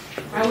her.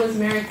 I was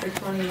married for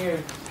 20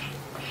 years.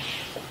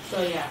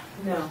 So yeah,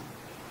 no.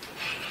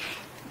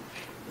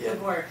 yeah.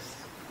 Divorced.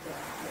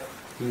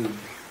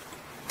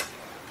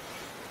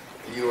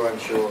 You were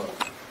unsure.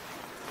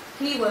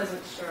 He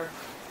wasn't sure.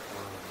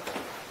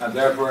 And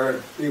therefore,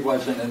 he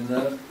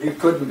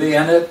couldn't be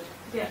in it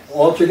Yes.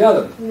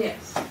 altogether.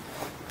 Yes.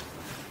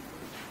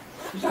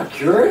 Is that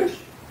curious?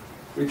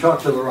 We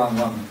talked to the wrong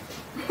woman.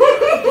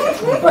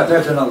 But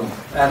there's another one.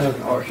 Ask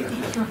her. Oh, sure.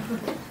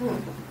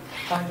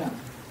 Find out.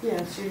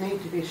 Yes, you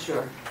need to be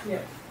sure.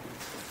 Yes.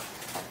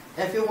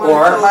 If you want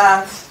it to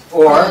last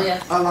Or,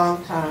 yes. a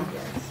long time.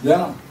 Yes.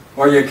 yeah,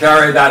 or you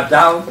carry that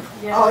doubt.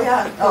 Yes. Oh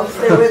yeah, I'll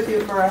stay with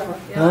you forever.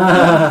 Yep.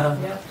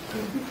 Yep.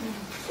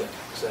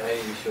 So how are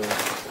you sure?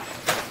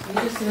 You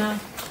just know.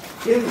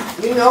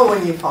 You know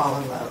when you fall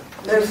in love.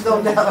 There's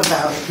no doubt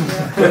about it.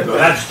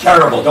 That's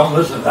terrible. Don't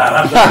listen to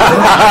that.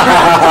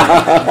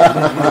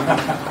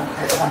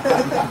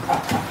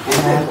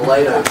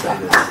 Plato say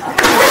this.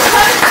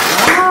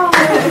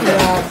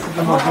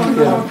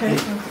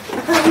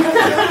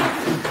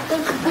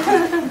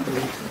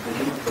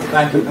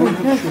 Thank you.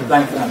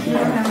 Thank you.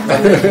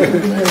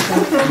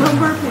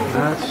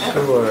 Not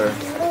sure.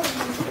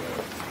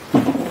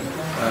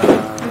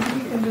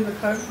 You can do the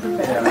card for the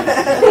back.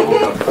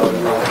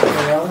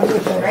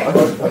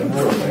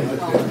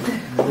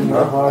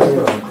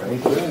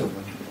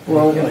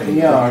 Well,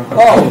 yeah.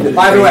 Oh,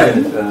 by the way,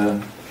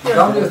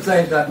 don't you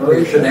think that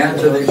we should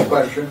answer these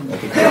questions?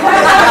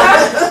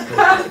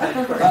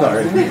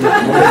 Sorry. Would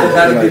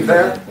that be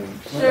fair?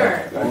 Sure.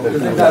 Do you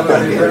think that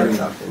would be fair?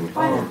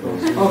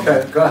 Okay,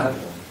 go ahead.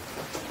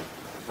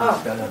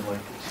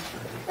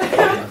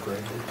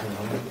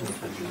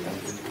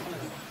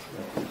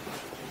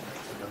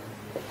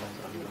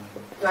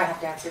 Do I have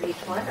to answer each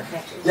one or can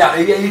I choose? Yeah,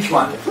 each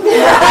one.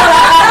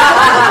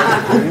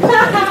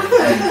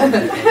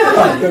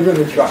 Give it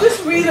a try.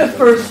 Just read it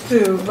first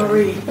too,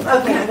 Marie.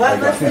 Okay, what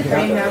must the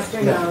dream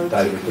master know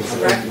to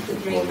construct the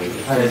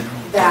dreams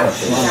that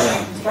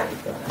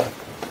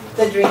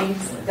the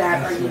dreams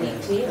that are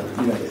unique to you?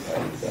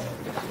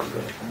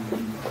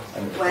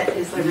 What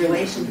is the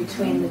relation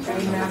between the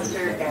dream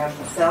master and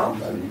the self?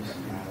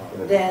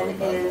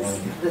 Then is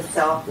the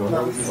self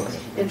most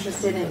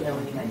interested in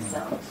knowing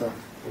thyself?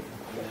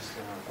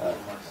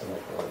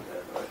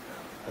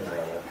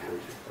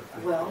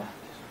 Well,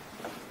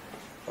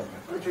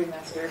 dream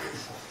master,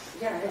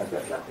 yeah, it is the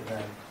self.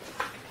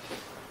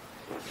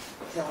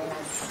 Telling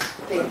us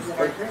things that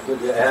are true.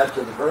 Did you add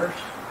to the verse?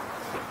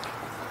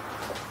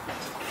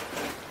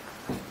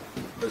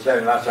 Was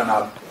that that's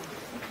enough?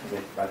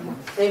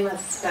 They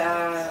must,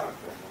 well,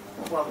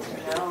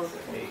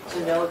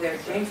 to know their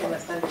dreams, they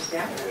must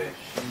understand them.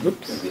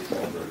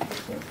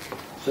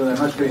 So there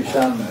must be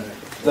some,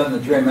 then the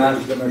dream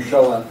master must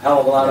show a hell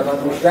of a lot of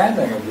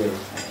understanding of you.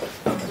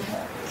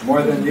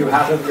 More than you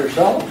have of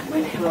yourself.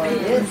 Well,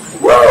 it is.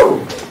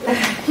 Woo!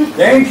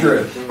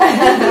 Dangerous.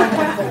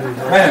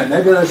 Man,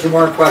 maybe there's some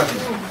more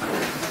questions.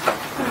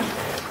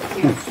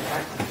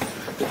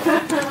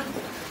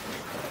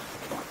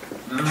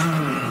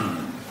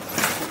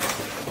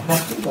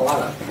 There's a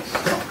lot of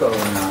stuff going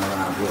on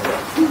around here.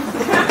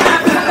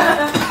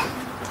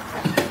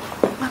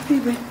 I'll be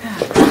right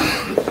back.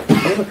 I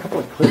have a couple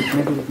of clips.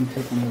 Maybe we can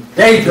take them.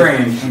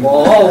 Daydreams will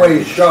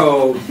always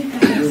show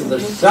you the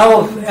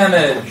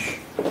self-image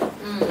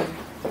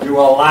you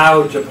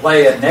allow to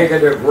play a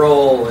negative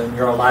role in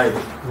your life.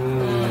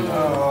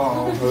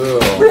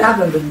 We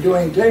haven't been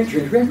doing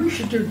daydreams. Maybe we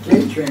should do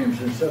daydreams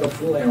instead of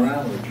fooling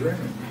around with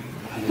dreaming.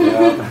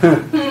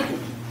 Yeah.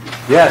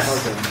 Yes.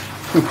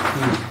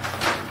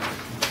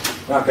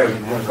 Okay,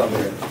 we'll come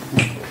here.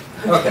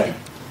 Okay.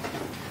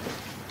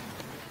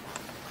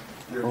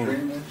 Your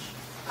dream is?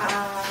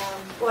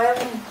 Well, I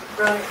haven't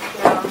wrote it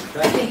down. I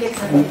think it's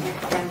under your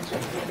pen.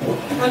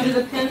 Under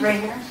the pin? Right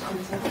here.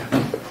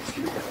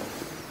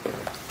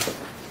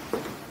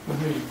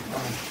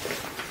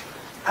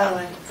 Oh,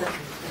 it's a...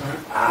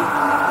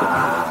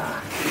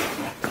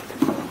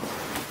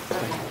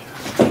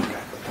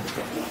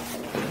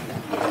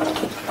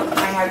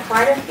 I had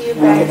quite a few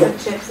bags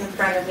of chips in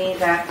front of me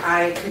that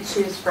I could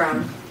choose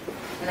from,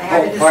 and I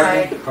had to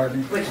decide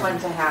Pardon me. which one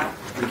to have.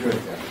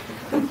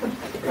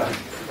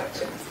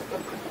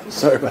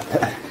 Sorry about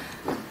that.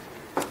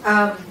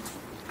 I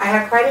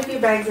had quite a few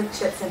bags of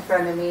chips in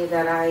front of me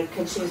that I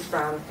could choose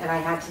from, and I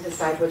had to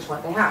decide which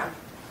one to have.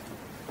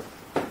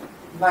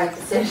 My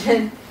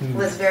decision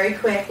was very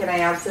quick, and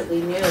I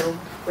absolutely knew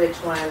which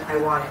one I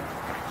wanted.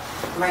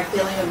 My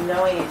feeling of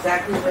knowing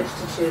exactly which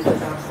to choose was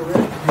absolute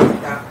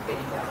without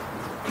getting doubt.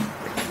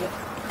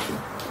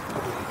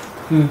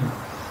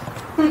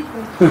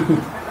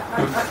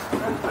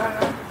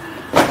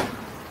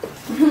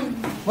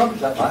 What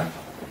was that like?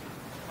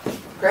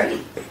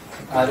 Great.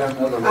 I don't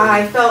know the word.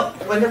 I felt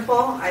wonderful.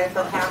 I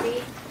felt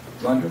happy.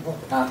 Wonderful?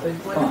 Happy?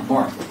 Come on,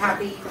 more.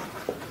 Happy,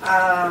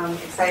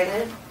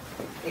 excited,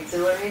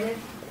 exhilarated.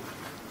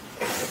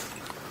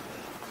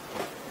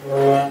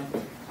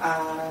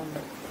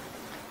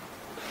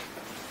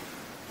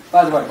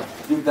 By the way,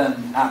 you've been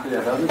happy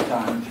at other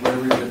times. Where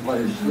would you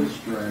place this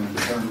dream in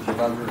terms of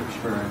other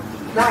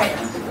experiences? The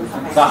highest.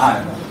 The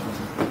highest.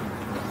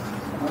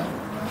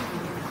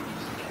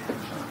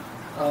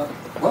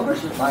 What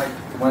was it like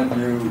when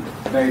you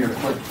made a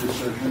quick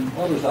decision?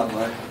 What was that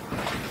like?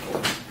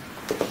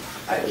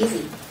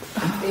 Easy.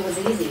 It was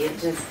easy. It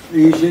just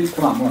Easy?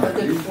 Come on, more. a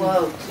good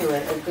flow to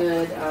it, a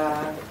good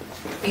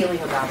feeling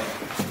about it,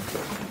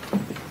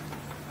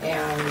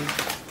 and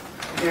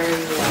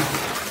very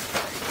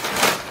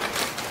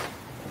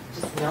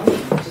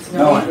just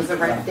knowing it was the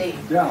right thing.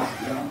 Yeah.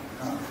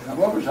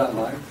 What was that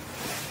like?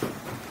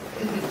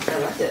 I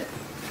loved it.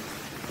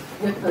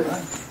 It was I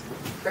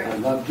great,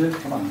 loved it.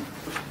 Come on.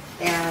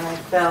 and I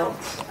felt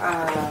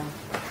that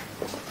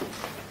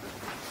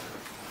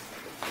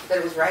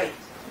it was right.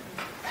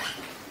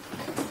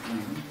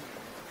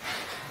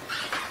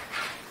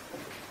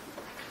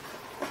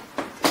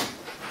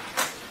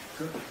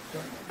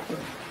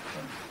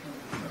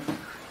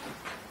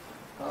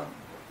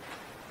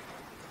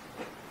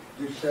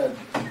 You said,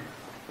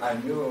 I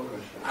knew it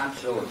was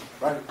absolute,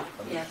 right?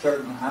 Yes.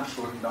 Certain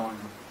absolute knowing.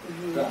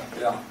 Yeah.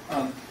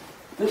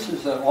 This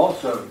is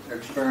also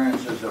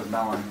experiences of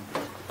knowing.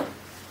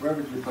 Where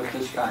would you put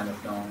this kind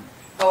of knowing?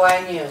 Oh,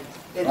 I knew.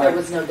 There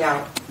was no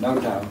doubt. No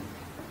doubt.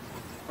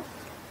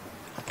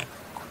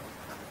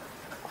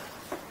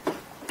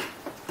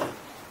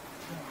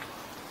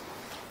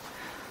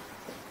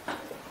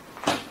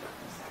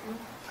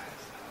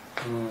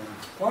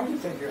 Why do you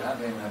think you're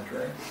having that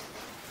dream?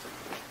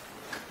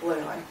 What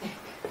do I think?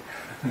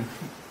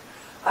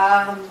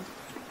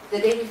 The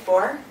day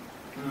before,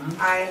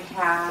 I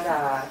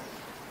had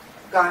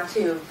gone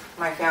to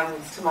my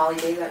family's tamale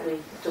day that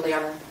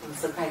Juliana was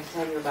so kind to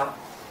tell you about.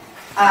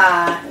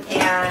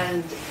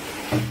 And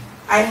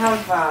I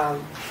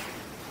have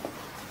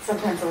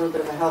sometimes a little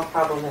bit of a health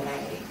problem, and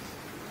I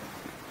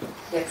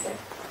get sick.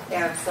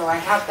 And so I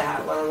had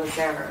that while I was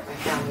there at my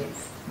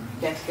family's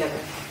get together.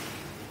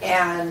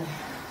 And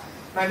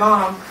my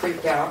mom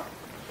freaked out.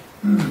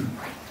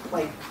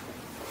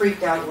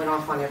 Freaked out and went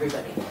off on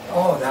everybody.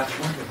 Oh, that's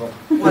wonderful.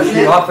 Wasn't Does she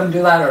it? often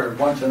do that, or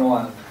once in a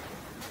while?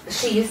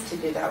 She used to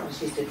do that when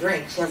she used to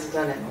drink. She hasn't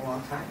done it in a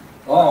long time.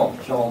 Oh,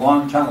 so a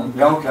long time.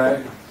 Yeah,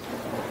 okay.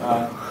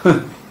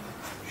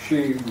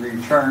 She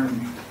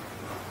returned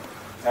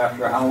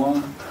after how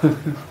long?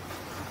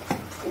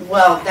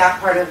 Well, that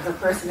part of her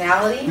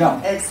personality, Yeah.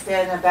 it's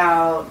been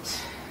about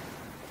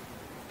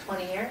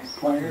 20 years,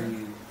 20 years?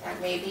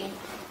 maybe.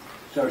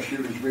 So she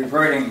was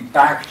reverting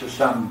back to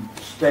some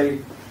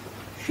state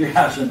she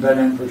hasn't been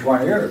in for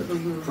 20 years,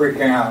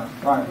 freaking out.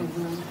 Right.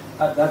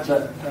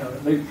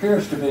 It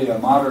appears to be a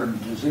modern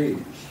disease.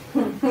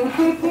 Yeah.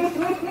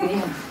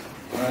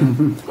 Right?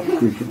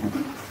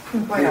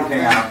 Quite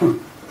Freaking often. out.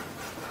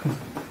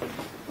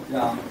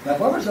 Yeah. Now,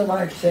 what was it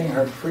like seeing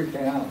her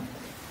freaking out?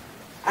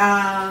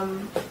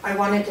 I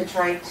wanted to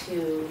try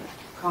to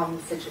calm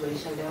the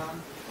situation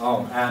down.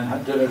 Oh,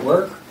 and did it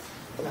work?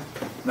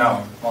 No.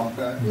 No.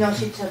 Okay. No,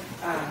 she took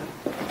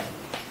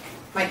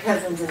my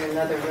cousins in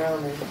another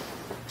room and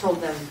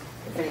told them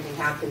if anything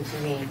happened to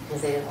me,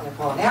 because they didn't want to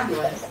call an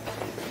ambulance,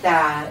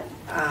 that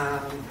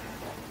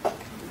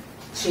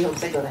she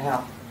hopes I go to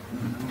hell.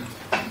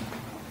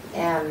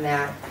 And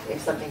that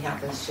if something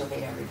happens, she'll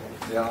hate everybody.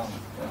 Yeah.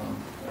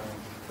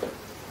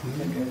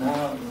 Can you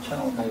now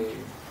tell me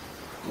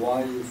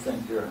why you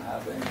think you're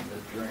having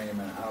the dream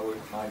and how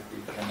it might be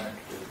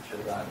connected to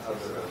that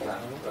other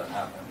event that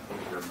happened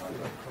with your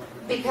mother?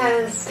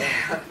 Because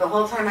the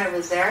whole time I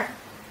was there,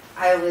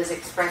 I was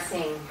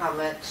expressing how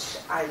much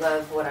I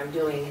love what I'm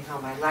doing and how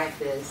my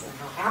life is and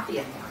how happy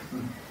I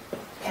am.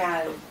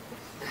 And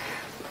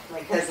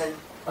my cousin,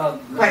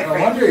 quite no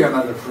wonder your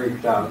mother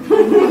freaked out.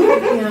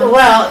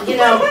 well,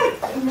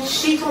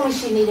 she told me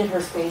she needed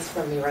her space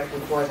from me right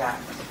before that.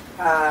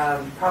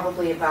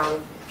 Probably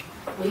about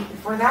a week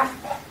before that.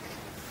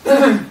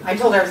 I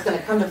told her I was going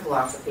to come to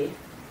philosophy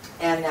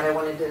and that I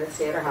wanted to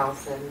stay at her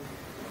house. And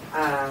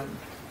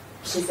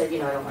she said, I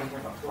don't want to hear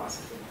about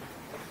philosophy.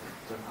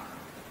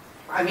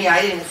 I mean,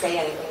 I didn't say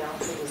anything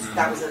else.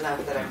 That was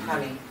enough that I'm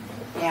coming.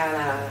 And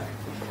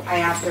I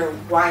asked her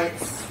why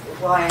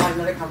I had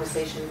another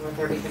conversation with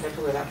her because I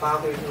told her that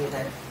bothered me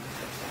that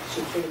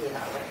she treated me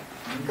that way.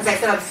 Because I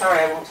said, I'm sorry,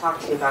 I won't talk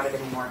to you about it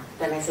anymore.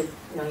 Then I said,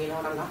 no, you know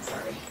what, I'm not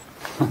sorry.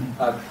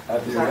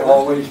 Have you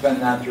always been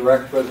that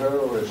direct with her,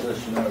 or is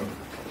this new?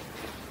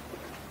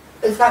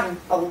 It's gotten,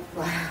 no,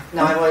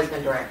 I've always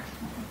been direct.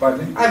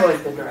 Pardon me? I've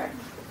always been direct.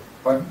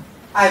 Pardon?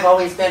 I've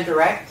always been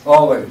direct.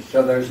 Always,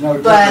 so there's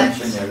no But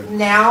difference in you.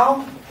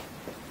 now,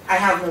 I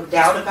have no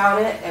doubt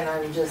about it, and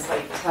I'm just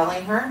like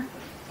telling her,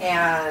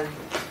 and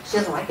she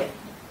doesn't like it.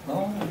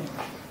 Oh,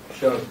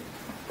 so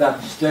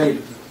that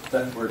state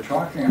that we're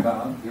talking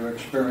about, you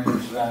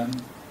experienced then,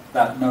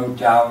 that no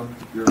doubt,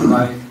 you're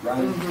right,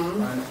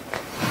 right?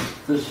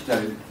 This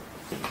state,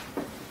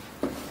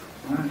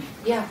 right,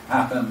 Yeah.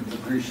 happened the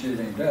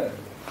preceding day.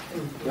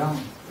 Yeah.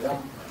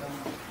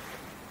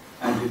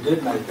 And you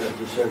did make that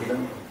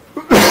decision.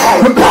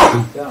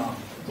 Yeah.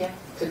 Yeah,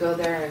 to go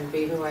there and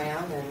be who I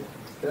am and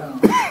Yeah.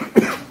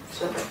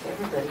 show that to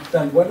everybody.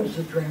 Then what is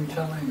the dream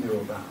telling you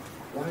about?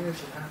 Why is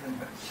it having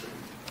that seed?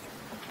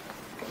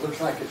 It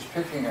looks like it's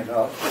picking it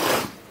up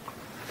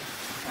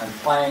and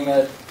playing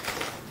it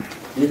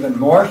even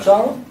more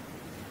so,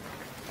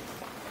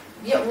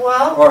 Yeah,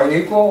 well, or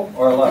equal,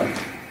 or less.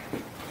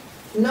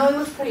 no, it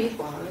was pretty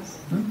equal. It was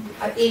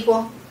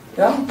equal.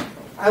 Yeah,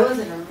 I was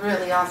in a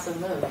really awesome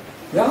mood.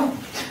 yeah,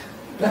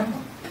 yeah.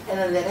 And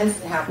then the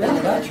incident happened.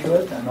 Yeah, that's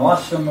good. An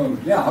awesome mood.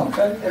 Yeah,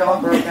 okay. It all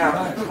broke out.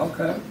 Right,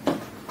 okay.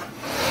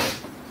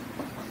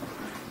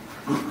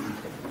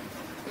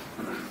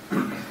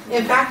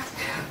 In fact,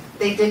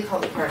 they did call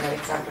the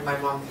paramedics after my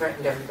mom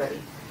threatened everybody.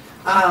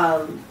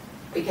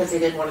 Because they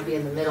didn't want to be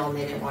in the middle and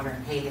they didn't want her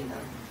hating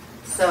them.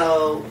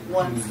 So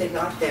once they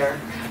got there,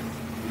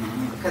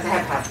 because I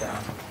had passed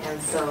out, and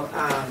so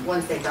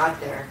once they got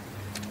there,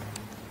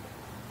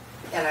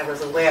 and I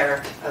was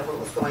aware of what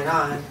was going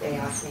on, they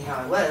asked me how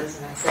I was,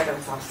 and I said I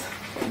was awesome.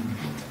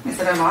 I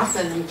said, I'm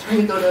awesome. I'm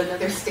trying to go to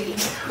another state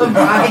of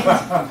mind.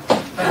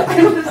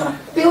 I was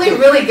feeling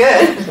really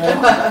good.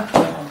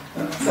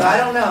 So I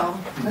don't know.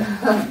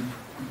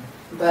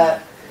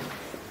 But,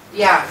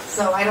 yeah,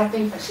 so I don't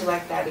think that she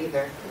liked that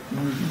either.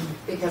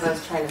 Because I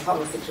was trying to calm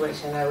the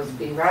situation. I was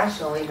being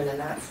rational even in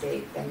that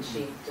state, and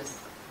she just...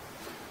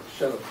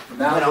 So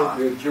now that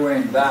you're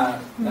doing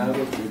that,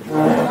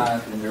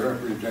 in your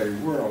everyday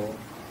world,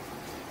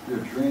 your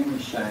dream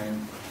is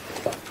saying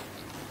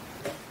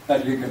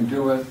that you can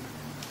do it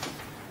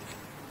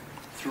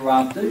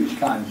throughout these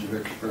kinds of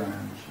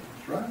experiences,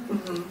 right?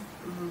 Do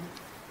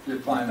you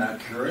find that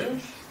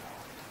curious?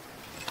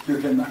 You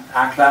can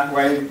act that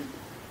way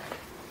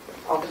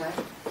all the time.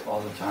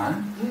 all the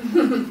time?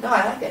 No,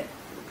 I like it.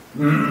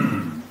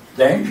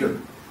 Danger.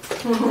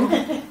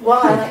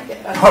 Well, I like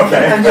it.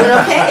 Okay. I'm doing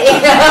okay.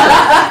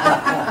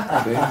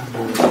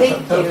 Thank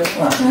you.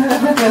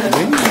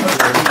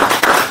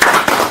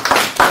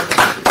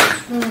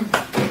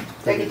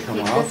 Do I get to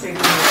keep this or do you?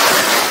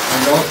 And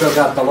you also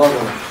got the logo.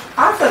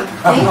 Awesome.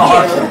 Thank you.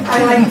 Awesome. I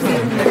like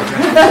seeing you.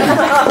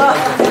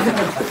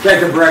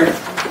 Take a break.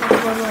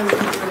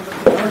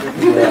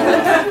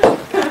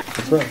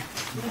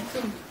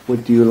 What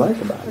do you like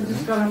about it?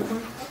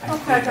 I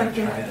try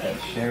to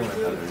share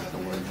with others the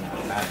words that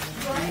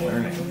I'm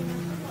learning.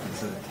 And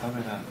so tell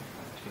me that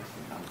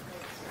chasing numbers,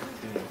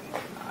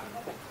 not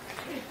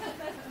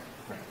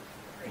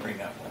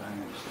bring up what I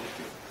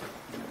understand.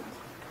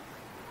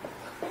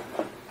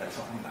 That's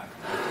all I'm not.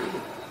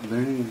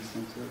 Learning is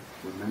sense of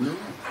remembering.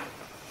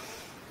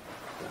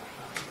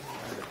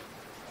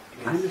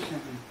 I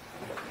understand.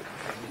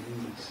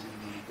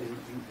 Is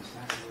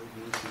that the word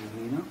you use in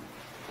Nino?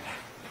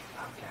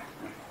 Okay.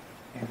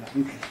 Yeah, that's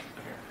interesting.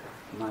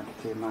 My.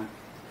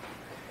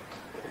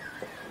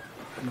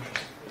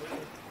 Interesting.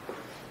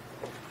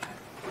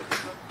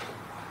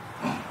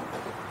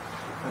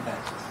 But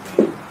that's just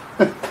me.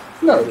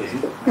 No, it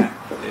isn't.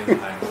 Dave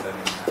and I are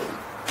studying that.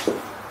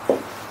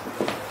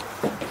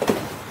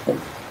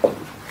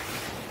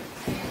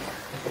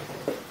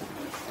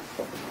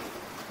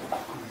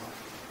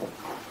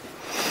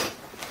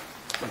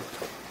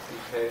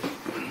 Okay.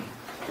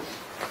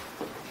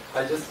 I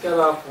just got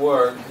off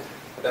work,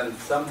 and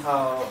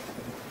somehow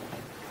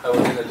I was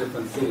in a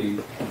different city.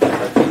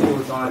 I think it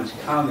was Orange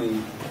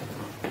County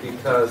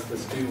because the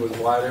street was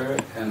wider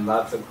and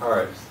lots of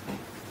cars.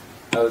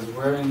 I was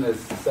wearing this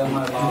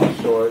semi-long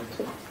short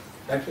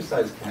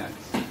exercise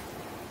pants.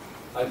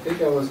 I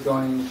think I was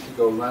going to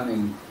go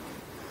running,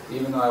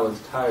 even though I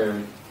was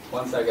tired.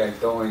 Once I got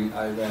going,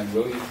 I ran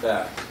really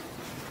fast.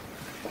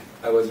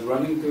 I was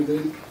running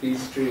through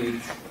these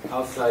streets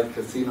outside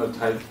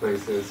casino-type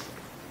places,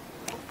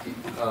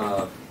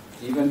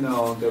 even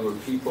though there were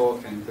people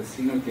and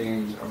casino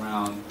games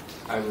around,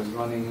 I was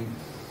running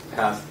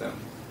past them.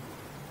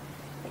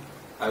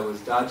 I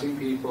was dodging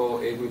people,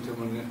 able to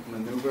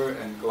maneuver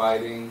and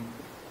gliding,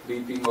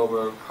 leaping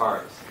over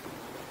cars.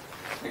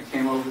 I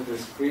came over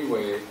this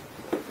freeway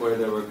where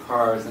there were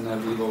cars, and I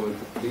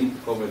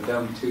leaped over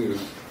them too.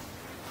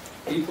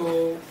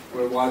 People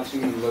were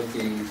watching and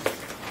looking.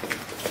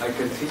 I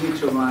continued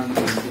to run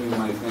and doing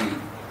my thing.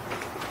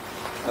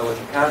 I was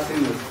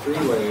passing this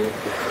freeway,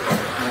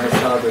 and I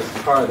saw this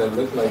car that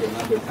looked like an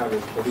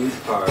undercover police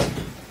car,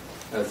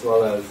 as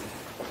well as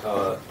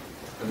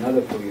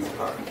another police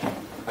car.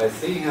 I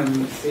see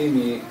him see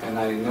me, and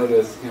I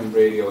notice him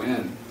radio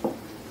in.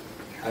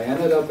 I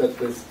ended up at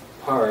this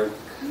park.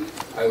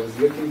 I was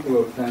looking through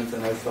a fence,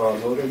 and I saw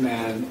an older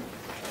man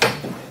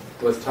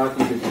was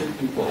talking to two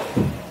people.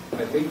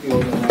 I think the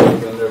older man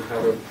was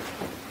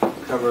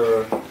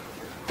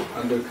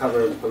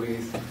undercover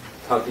police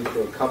talking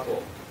to a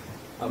couple.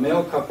 A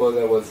male couple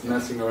that was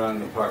messing around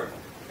in the park.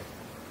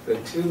 The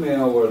two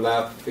male were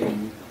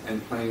laughing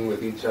and playing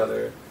with each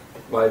other,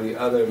 while the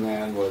other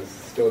man was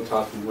still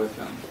talking with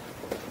them.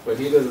 But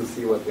he doesn't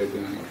see what they're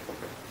doing.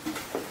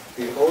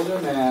 The older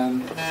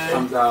man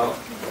comes out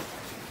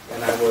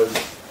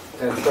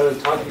and started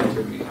talking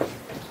to me.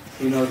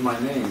 He knows my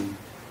name.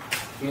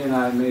 He and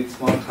I made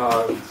small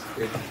talks.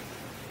 It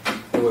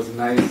was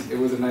nice. It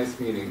was a nice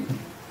meeting.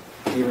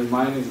 He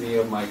reminded me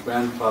of my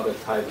grandfather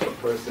type of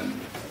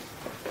person.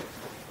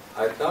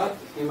 I thought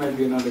he might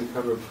be an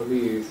undercover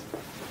police,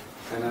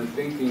 and I'm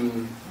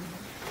thinking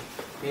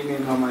he may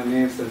know my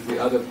name since the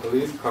other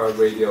police car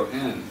radio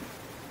in.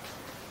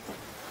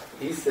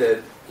 He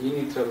said, "You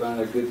need to learn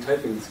a good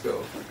typing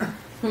skill."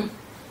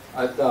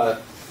 I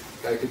thought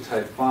I could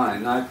type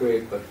fine, not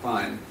great, but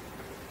fine.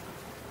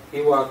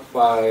 We walked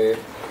by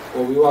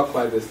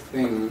this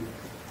thing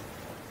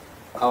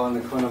out in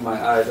the corner of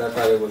my eyes. I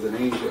thought it was an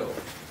angel.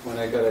 When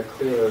I got a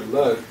clearer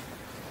look,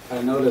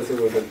 I noticed it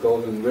was a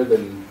golden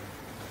ribbon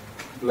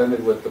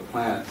blended with the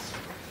plants.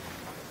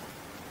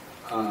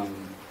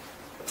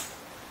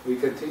 We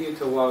continued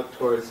to walk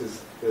towards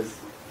this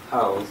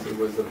house. It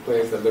was a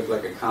place that looked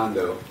like a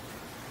condo,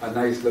 a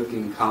nice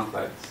looking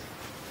complex.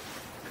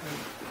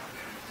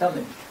 Tell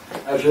me,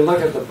 as you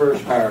look at the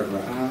first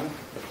paragraph,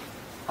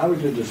 how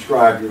would you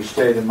describe your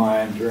state of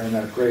mind during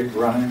that great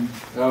running?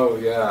 Oh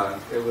yeah,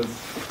 it was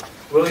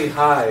really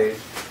high.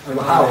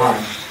 How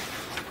high?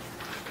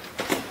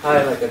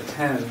 High like a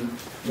 10.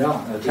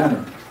 Yeah, a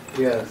tenor.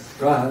 Yes.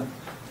 Go ahead.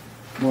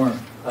 More.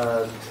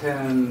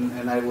 10,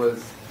 and I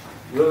was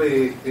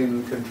really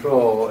in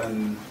control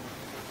and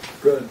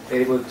Good.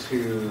 able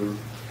to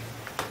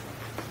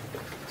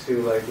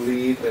like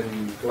leap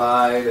and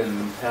glide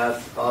and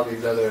pass all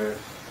these other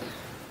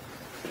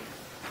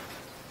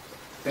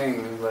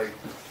things like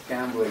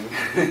gambling.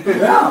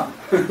 Yeah.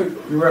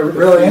 You were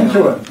really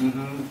into it.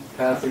 Mm-hmm.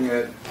 Passing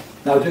it.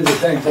 Now do the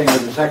same thing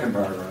with the second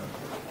paragraph.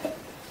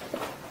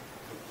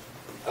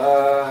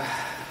 Oh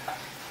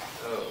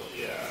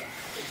yeah.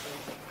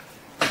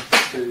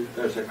 See,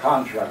 there's a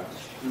contrast.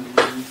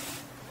 Mm-hmm.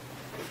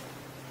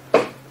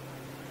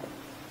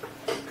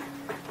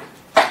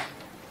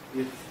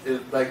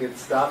 It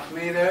stopped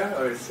me there,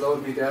 or it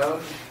slowed me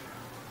down,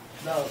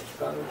 No, it's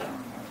better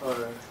down.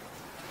 or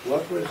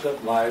What was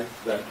it like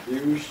that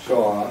you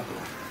saw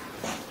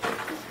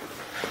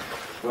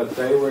what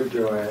they were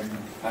doing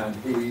and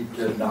he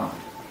did not?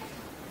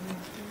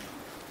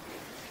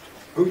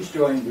 Who's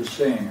doing the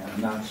seeing and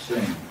not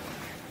seeing?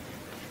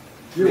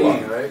 You me,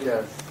 are. right?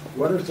 Yes.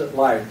 What is it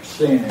like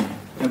seeing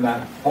in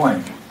that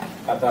point,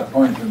 at that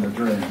point in the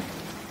dream?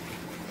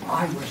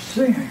 I was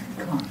seeing.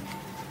 Come on.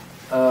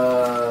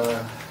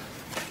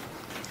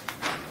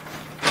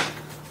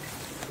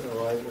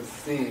 So I was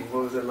seeing.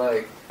 What was it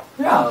like?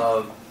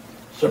 Yeah.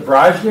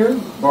 Surprised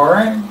you?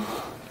 Boring?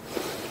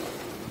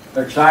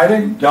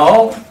 Exciting?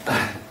 Dull?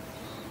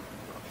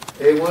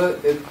 It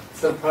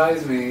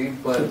surprised me,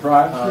 but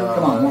Surprised you?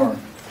 Come on, more.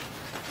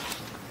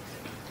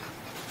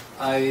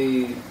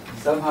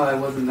 Somehow I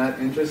wasn't that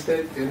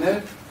interested in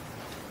it,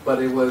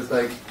 but it was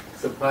like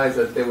surprised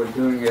that they were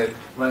doing it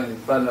right in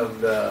front of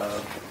the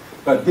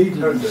But he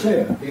didn't person. see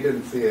it. He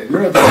didn't see it.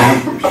 You're the one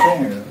who's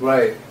seeing it.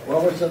 Right.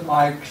 What was it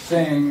like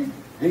seeing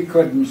he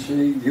couldn't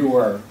see, you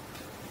were?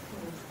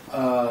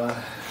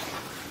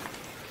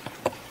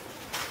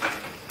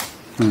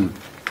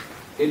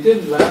 It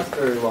didn't last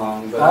very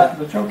long, but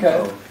That's okay.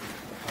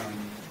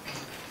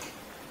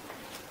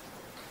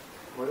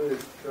 what did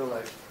it feel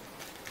like?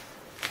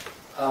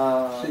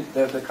 See,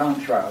 there's a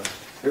contrast.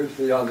 Here's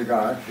the other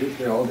guy, here's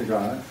the older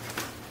guy,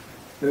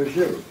 there's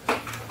you.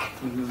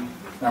 Mhm.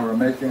 Now we're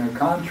making a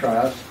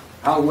contrast.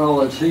 How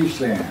well is he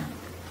seeing?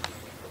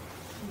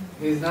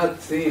 He's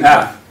not seeing.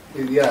 Yeah.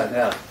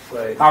 Yeah,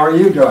 right. How are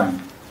you doing?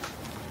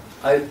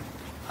 I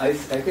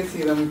can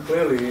see them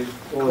clearly.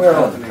 What was Clearly,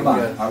 happening? come on.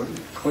 Yes.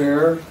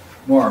 Clear,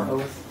 more.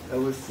 I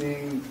was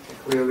seeing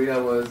clearly. I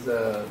was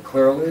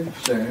Clearly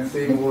seeing.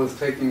 seeing what was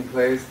taking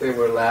place. They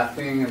were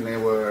laughing and they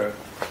were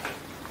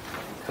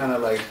kind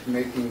of like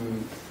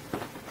making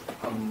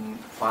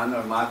fun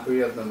or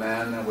mockery of the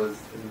man that was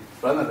in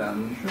front of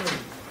them.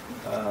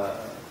 Sure.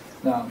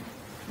 Now,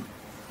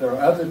 there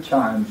are other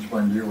times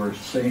when you were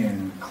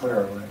seeing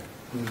clearly.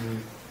 Mhm.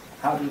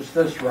 How does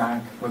this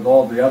rank with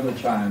all the other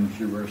times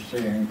you were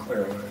seeing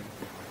clearly?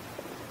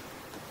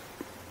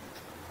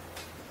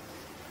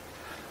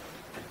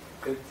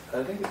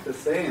 I think it's the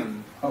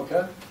same.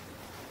 Okay?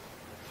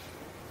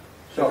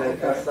 So, I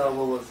okay. saw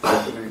what was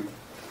happening.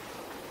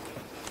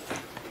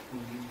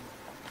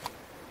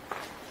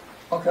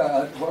 Okay,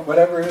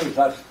 whatever it is,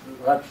 that's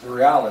the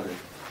reality.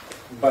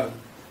 But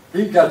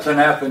he gets an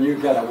F and you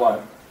get a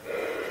what?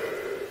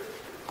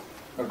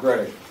 A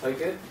grade. Like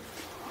it?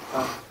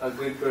 A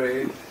good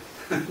grade.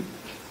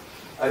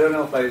 I don't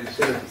know if I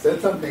should have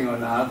said something or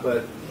not,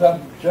 but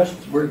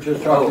We're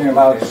just talking Oh,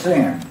 about okay.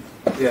 seeing.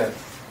 yes.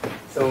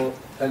 So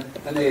an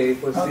A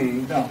for No,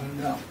 seeing.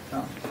 no.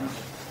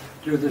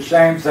 Do the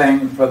same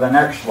thing for the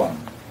next one.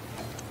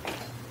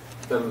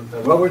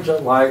 What was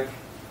it like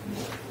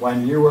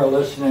when you were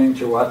listening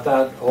to what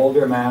that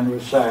older man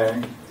was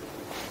saying,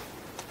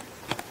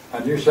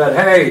 and you said,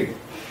 hey,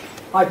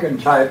 I can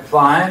type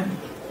fine,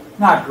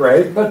 not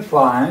great, but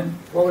fine.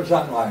 What was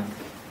that like?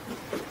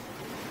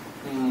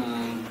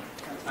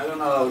 I don't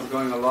know. I was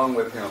going along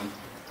with him.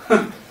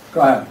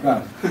 Go ahead.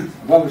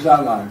 What was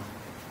that like?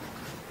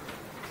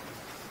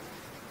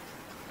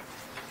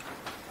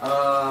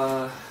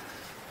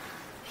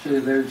 See,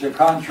 there's a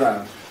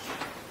contrast.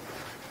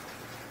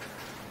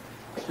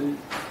 See,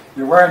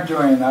 you weren't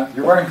doing that.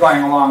 You weren't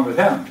going along with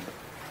him,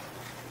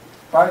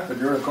 right? But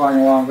you were going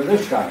along with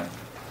this guy,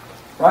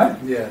 right?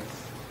 Yes.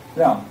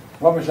 Yeah.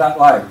 What was that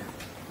like?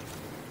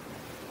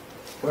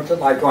 What's it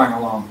like going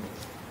along?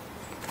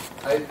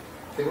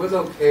 It was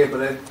okay,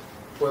 but I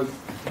was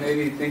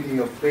maybe thinking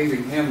of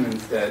pleasing him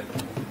instead.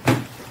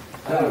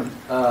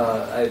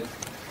 I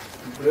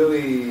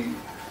really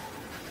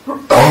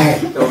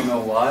don't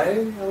know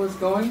why I was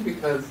going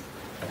because.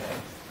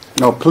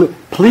 No,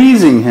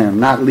 pleasing him,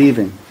 not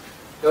leaving.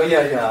 Oh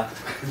yeah.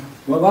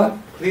 What?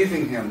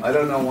 Pleasing him. I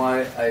don't know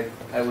why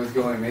I was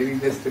going. Maybe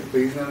just to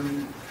please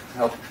him,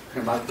 help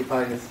him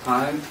occupy his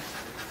time.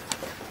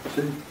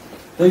 See,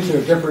 these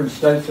are different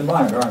states of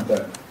mind, aren't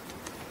they?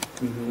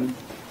 Mm-hmm.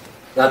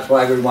 That's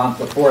why we want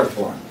the fourth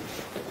one.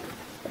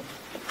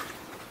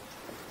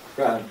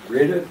 Go ahead,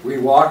 read it. We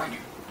walked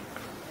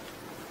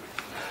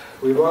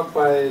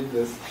by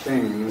this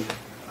thing.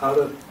 Out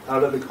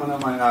of the corner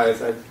of my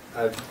eyes, I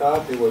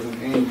thought it was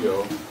an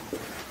angel.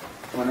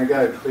 When I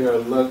got a clear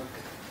look,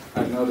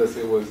 I noticed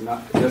it was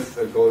not just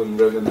a golden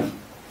ribbon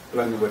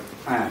blended with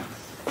plants.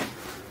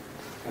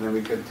 And then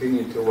we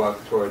continued to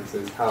walk towards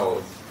his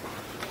house,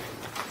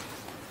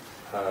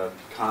 a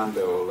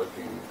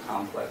condo-looking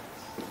complex.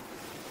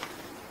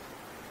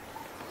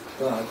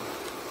 God.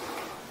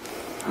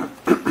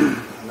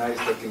 A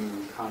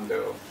nice-looking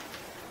condo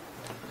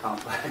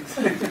complex.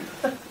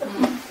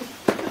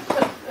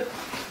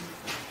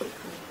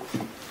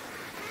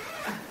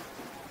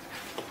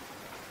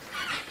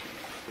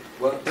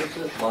 What was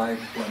it like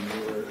when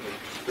you were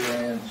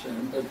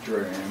experiencing a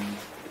dream,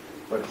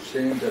 but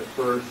seemed at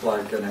first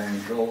like an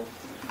angel,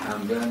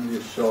 and then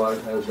you saw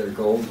it as a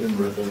golden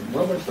ribbon?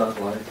 What was that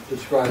like?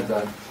 Describe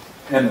that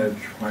image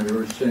when you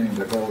were seeing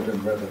the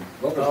golden ribbon.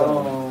 What was that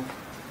like?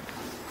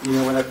 You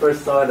know, when I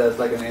first saw it as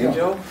like an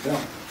angel, Yeah.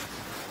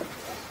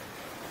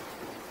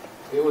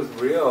 it was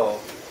real.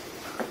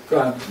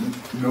 God,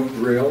 no,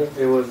 real?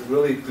 It was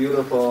really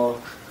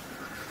beautiful.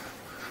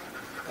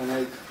 And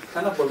I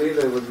kind of believed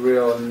it was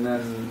real, and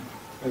then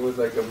it was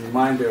like a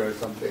reminder or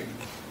something.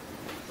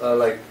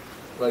 Like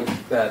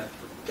that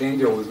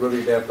angel was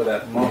really there for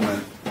that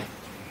moment.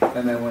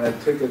 And then when I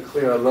took a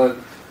clearer look,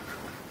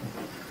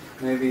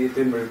 maybe it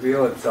didn't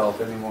reveal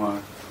itself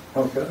anymore.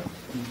 Okay.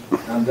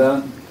 And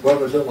then, what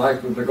was it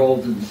like with the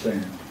golden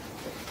scene?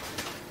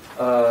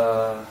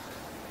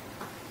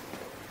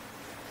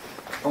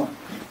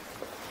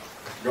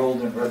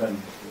 Golden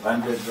ribbon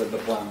blended with the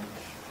flowers.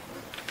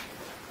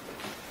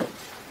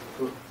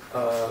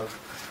 I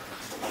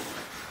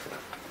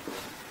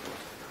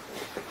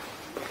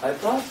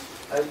thought,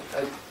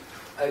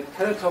 I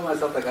kind of told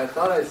myself, like, I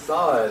thought I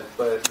saw it,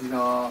 but, you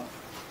know,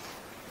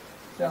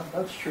 Yeah,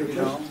 that's true. You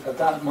Just know? at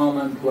that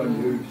moment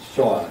when you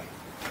saw it,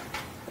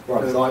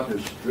 or thought you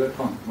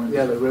saw it.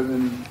 yeah, the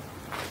ribbon.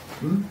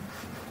 Hmm?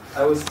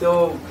 I was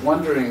still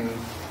wondering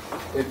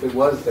if it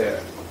was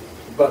there.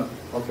 But,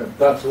 okay,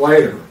 that's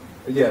later.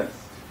 Yes.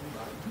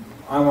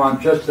 I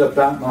want just at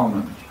that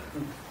moment.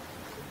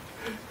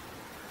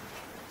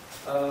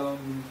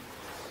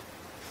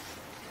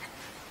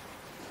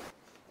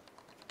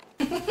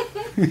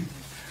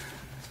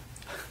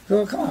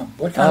 So come on,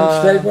 what kind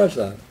of state was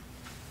that?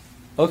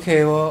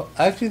 Okay, well,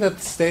 actually that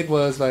state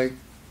was like,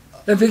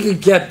 If you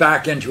could get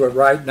back into it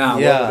right now,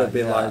 what would it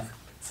be like?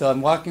 So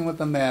I'm walking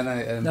with a man,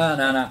 and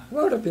No.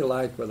 What would it be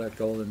like with that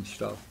golden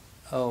stuff?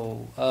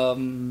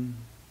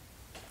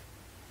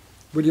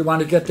 Would you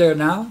want to get there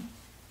now?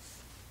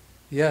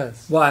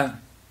 Yes. Why?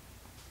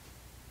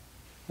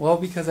 Well,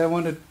 because I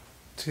wanted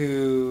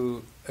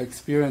to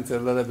experience it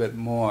a little bit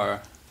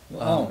more.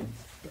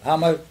 How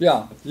much?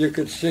 Yeah, you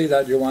could see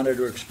that you wanted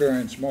to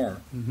experience more.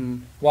 Mm-hmm.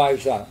 Why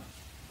is that?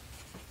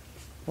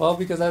 Well,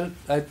 because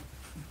I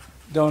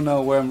don't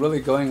know where I'm really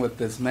going with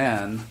this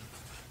man.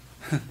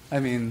 I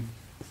mean,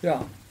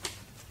 Yeah.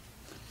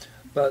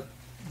 But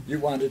you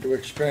wanted to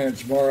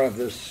experience more of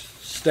this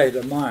state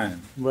of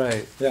mind.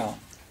 right. Yeah.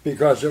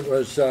 Because it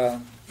was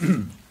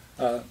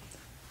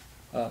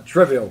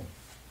trivial,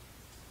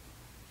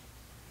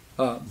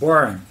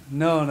 boring.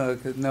 No,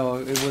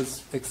 it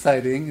was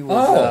exciting. It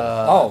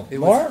was, it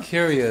more? was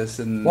curious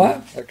and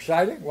What?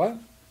 Exciting? What?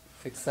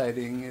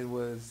 exciting.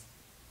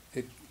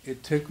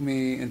 It took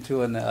me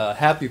into a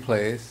happy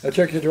place. It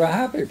took you to a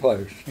happy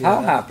place. Yeah.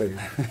 How happy?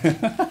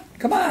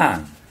 Come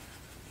on.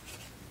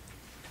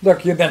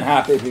 Look, you've been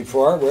happy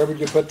before. Where would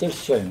you put this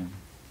scene?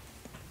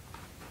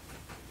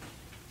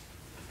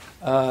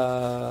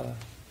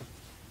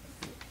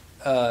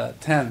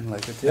 10,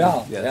 like a 10.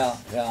 Yeah,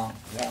 yes. yeah.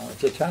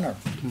 It's a tenor.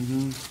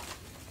 Mm-hmm.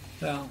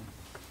 Yeah.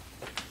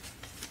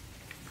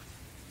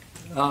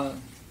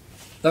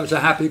 That was a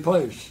happy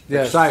place.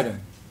 Yes. Exciting.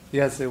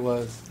 Yes, it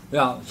was.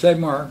 Yeah. Say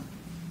more.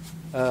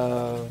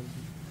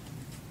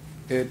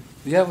 It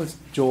was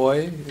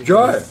joy. It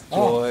Joy. Was joy.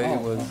 Oh,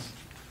 it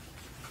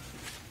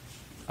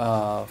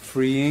was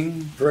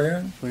freeing.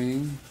 Freeing.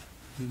 Freeing.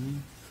 Mm-hmm.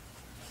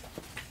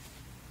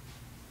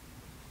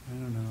 I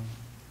don't know.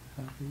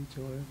 Happy,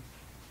 joy.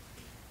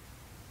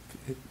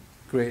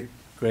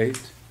 Great.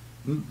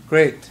 Hmm?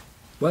 Great.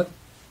 What?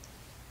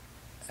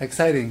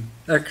 Exciting.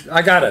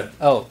 I got it.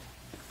 Oh.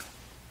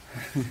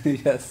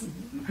 Yes.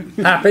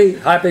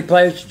 Happy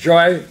place,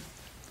 joy,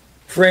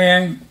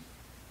 freeing.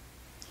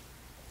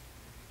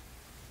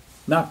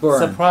 Not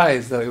boring.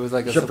 Surprise, though. It was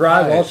like a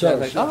Surprise surprise. also. Yeah,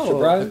 like,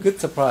 Surprise? a good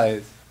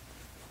surprise.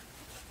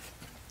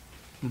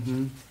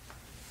 Mm-hmm.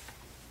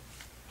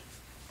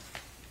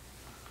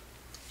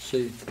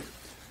 See,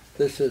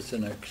 this is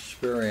an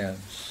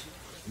experience.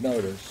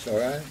 Notice, all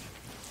right?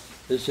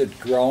 Is it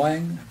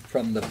growing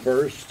from the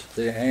first,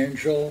 the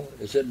angel?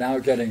 Is it now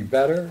getting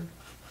better?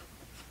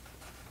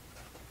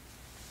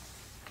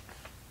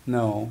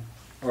 No.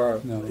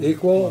 Or No.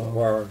 equal? No.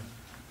 Or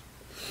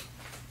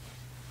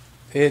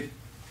It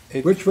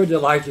which would you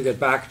like to get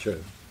back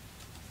to?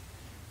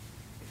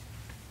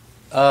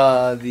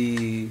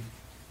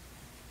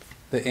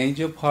 the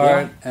angel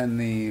part and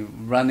the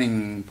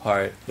running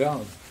part. Yeah,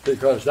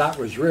 because that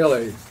was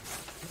really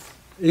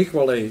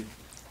equally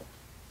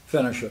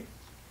finish it.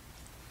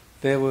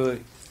 They were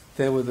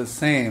the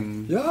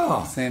same.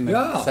 Yeah, Same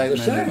yeah, excitement.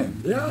 the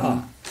same. Yeah,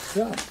 Mhm.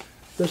 yeah.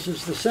 This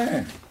is the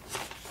same.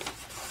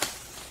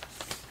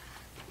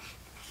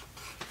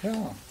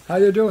 Yeah. How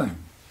you doing?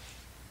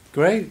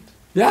 Great.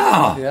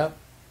 Yeah. Yep.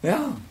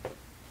 Yeah.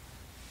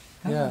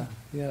 Yeah.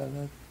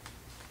 That.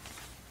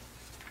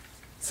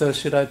 So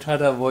should I try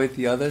to avoid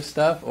the other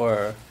stuff,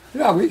 or?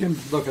 Yeah, we can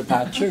look at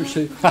that too.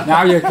 See,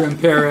 now you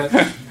compare it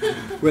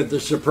with the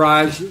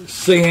surprise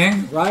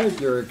seeing, right?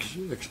 You're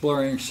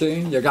exploring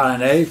seeing. You got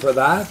an A for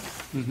that,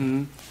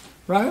 Mm-hmm.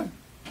 right?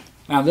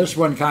 And this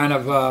one kind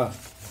of Yeah.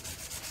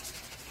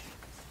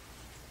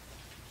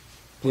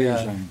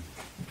 pleasing.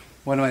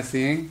 What am I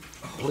seeing?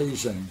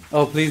 Pleasing.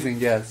 Oh, pleasing.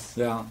 Yes.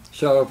 Yeah.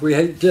 So if we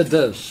did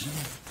this,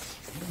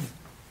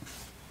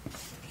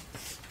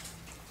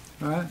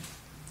 all right,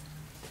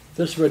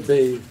 this would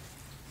be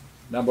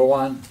number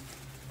one,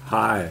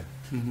 high,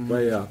 Mm-hmm.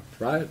 way up,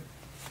 right?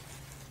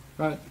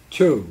 Right.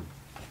 Two,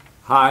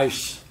 high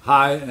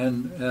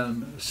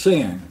and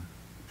seeing,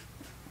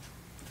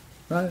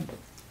 right?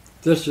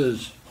 This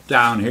is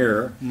down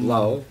here, Mm-hmm.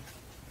 low,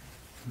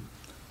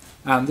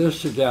 and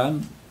this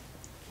again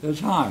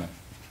is high.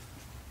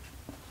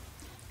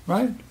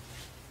 Right?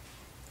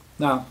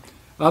 Now,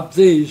 of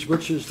these,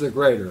 which is the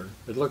greater?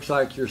 It looks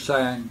like you're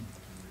saying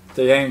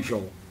the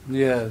angel.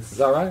 Yes. Is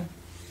that right?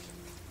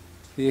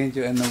 The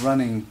angel and the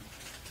running.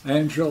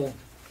 Angel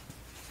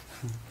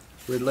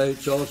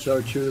relates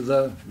also to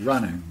the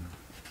running.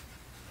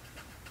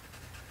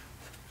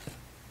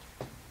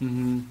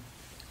 Mm-hmm.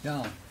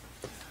 Yeah.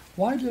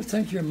 Why do you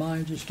think your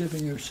mind is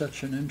giving you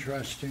such an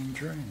interesting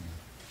dream?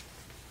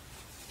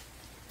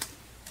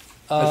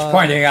 It's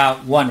pointing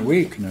out one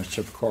weakness,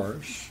 of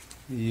course.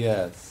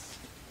 Yes,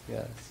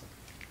 yes.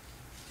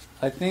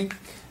 I think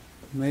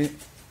maybe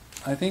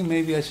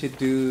I should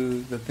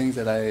do the things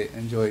that I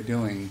enjoy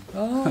doing.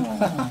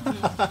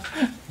 Oh.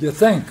 You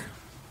think?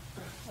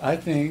 I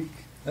think.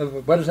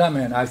 What does that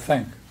mean, I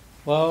think?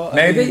 Well,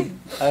 Maybe?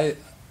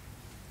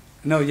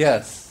 No,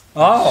 yes.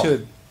 Oh. I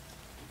should.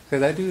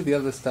 Because I do the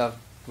other stuff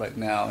right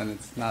now, and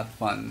it's not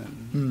fun.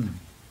 And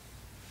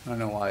I don't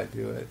know why I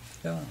do it.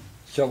 Yeah.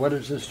 So what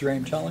is this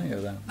dream telling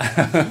you then?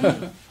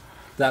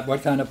 That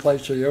what kind of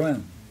place are you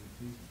in?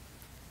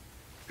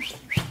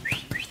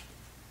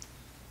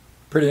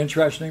 Pretty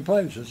interesting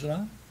place, isn't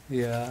it?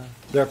 Yeah.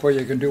 Therefore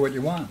you can do what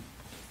you want.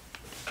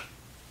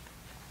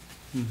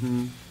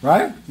 Mm-hmm.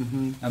 Right?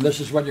 Mm-hmm. And this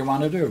is what you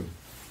want to do.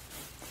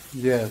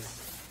 Yes.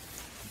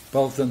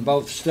 Both in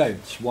both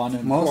states, 1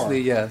 and 4.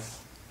 Mostly, yes.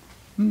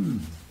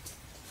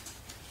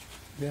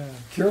 Yeah.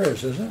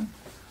 Curious, isn't it?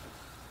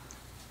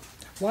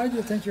 Why do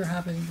you think you're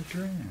having the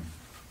dream?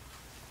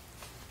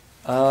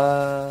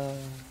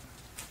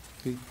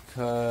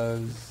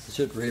 Because... Is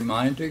it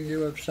reminding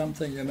you of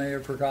something you may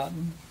have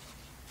forgotten?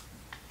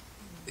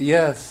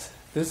 Yes.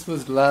 This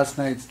was last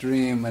night's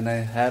dream, and I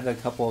had a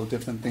couple of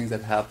different things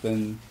that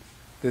happened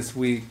this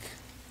week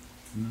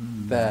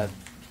that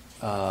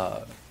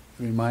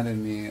reminded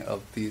me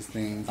of these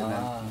things, and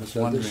I was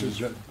so wondering. this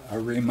is a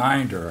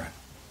reminder.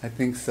 I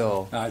think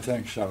so. I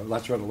think so.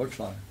 That's what it looks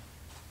like.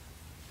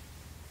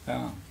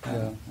 Yeah.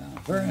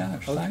 Very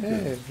nice. Thank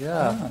you.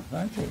 Yeah.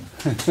 Thank you.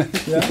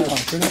 Yeah,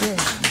 pretty good.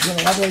 It's been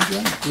a lovely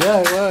dream.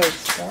 Yeah, it was.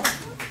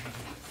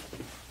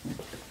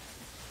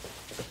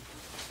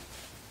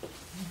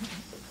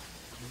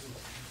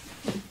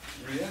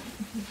 Yeah.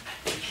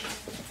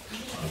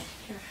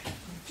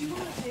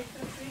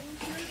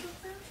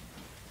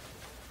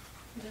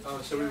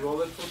 Oh, shall we roll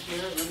it for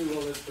Pierre? Let me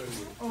roll it for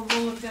you. Or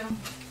roll it down.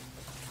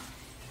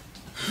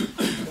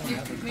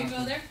 Maybe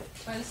over there,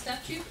 by the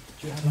statue?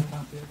 Do you have a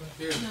copy of it?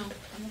 Here. No,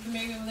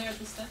 maybe over there at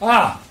the statue.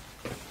 Ah!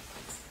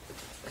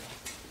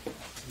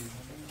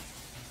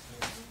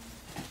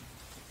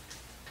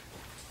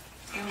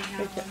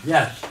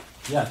 Yes,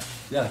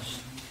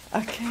 yes.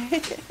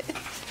 Okay.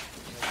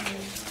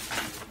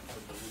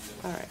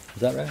 All right.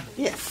 Is that right?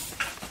 Yes.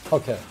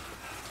 Okay.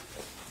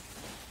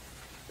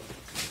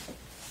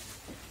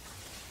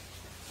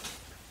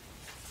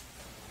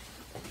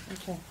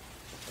 Okay.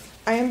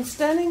 I am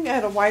standing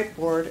at a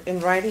whiteboard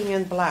and writing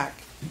in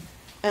black,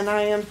 and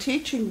I am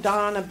teaching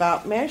Don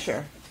about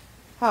measure,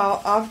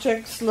 how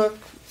objects look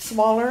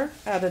smaller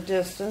at a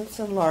distance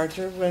and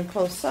larger when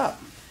close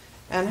up,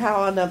 and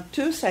how an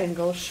obtuse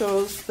angle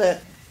shows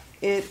that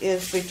it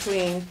is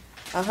between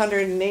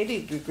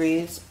 180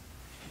 degrees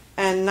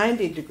and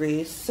 90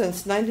 degrees,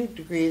 since 90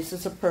 degrees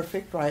is a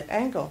perfect right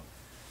angle,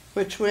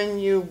 which when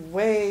you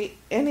weigh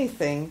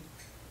anything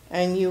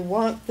and you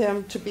want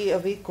them to be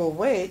of equal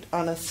weight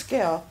on a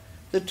scale,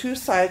 the two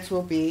sides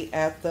will be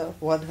at the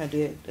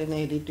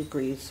 180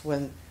 degrees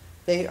when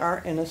they are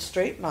in a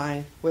straight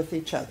line with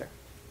each other.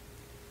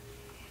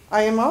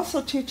 I am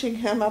also teaching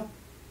him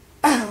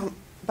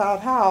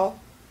about how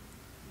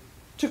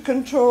to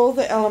control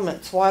the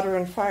elements, water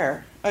and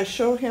fire. I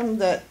show him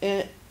that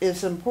it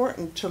is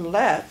important to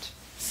let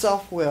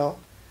self-will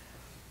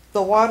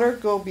the water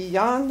go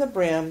beyond the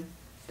brim,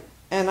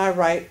 and I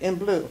write in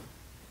blue,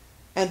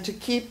 and to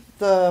keep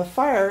the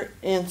fire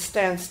in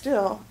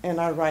standstill, and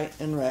I write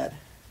in red.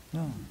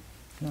 No.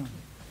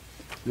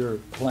 You're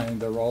playing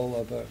the role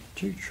of a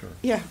teacher.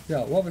 Yeah.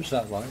 Yeah, what was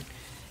that like?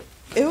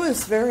 It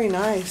was very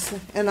nice,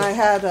 and I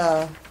had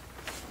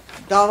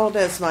Donald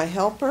as my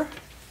helper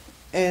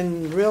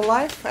in real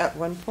life at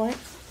one point,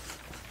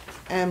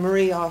 and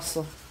Marie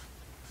also.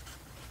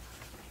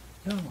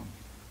 Yeah.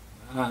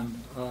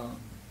 And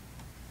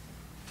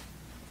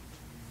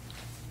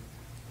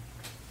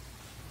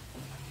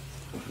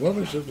what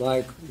was it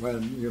like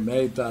when you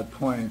made that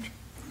point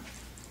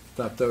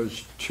that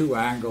those two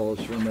angles,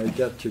 when they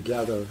get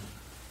together,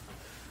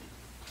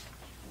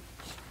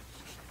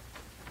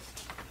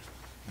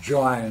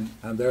 join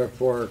and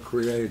therefore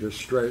create a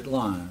straight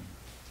line?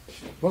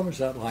 What was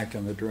that like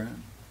in the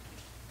dream?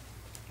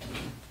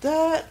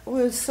 That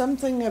was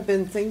something I've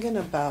been thinking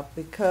about,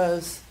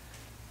 because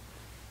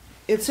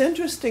it's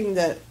interesting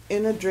that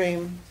in a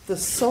dream the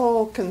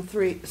soul can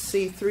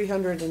see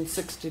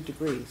 360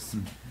 degrees,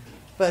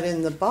 but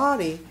in the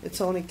body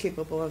it's only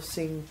capable of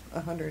seeing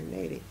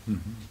 180.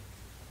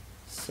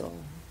 So,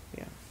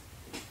 yeah.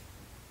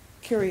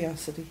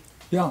 Curiosity.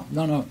 Yeah,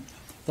 no,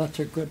 that's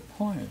a good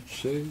point.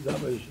 See,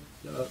 that was,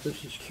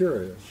 this is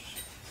curious,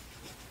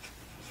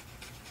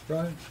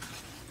 right?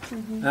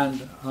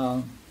 And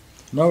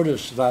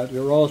notice that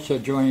you're also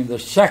doing the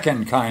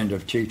second kind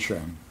of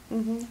teaching,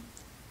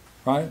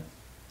 right?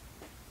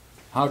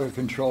 How to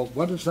control,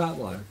 what is that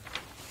like?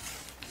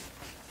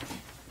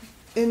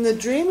 In the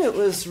dream it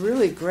was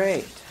really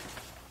great,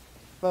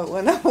 but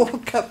when I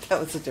woke up that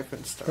was a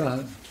different story.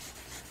 Right.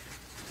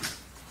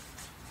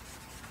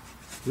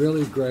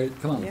 Really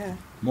great, come on. Yeah.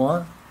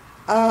 More?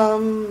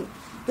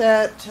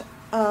 That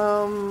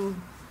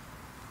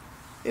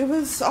it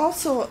was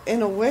also,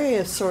 in a way,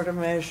 a sort of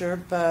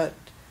measure, but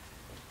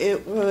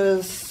it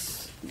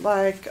was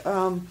like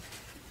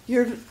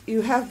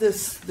you have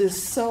this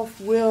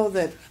self-will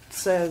that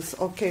says,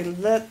 okay,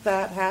 let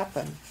that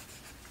happen,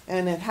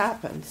 and it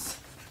happens.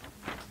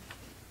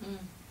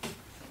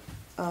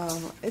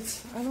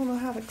 It's, I don't know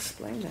how to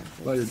explain it.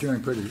 Well, you're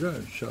doing pretty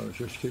good, so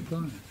just keep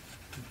going.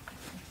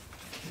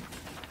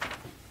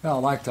 Yeah, I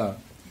like that.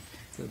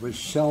 It was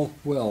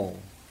self-will,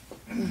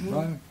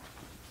 right?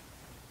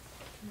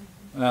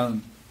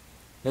 And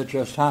it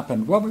just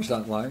happened. What was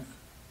that like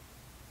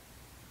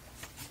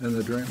in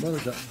the dream? What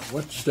was that?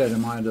 What state of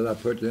mind did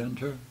that put you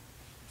into?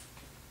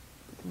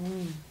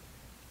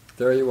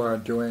 There you are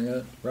doing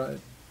it, right?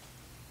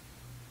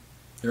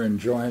 You're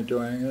enjoying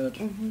doing it.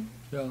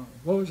 Yeah.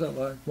 What was that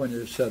like when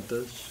you said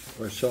this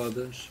or saw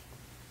this?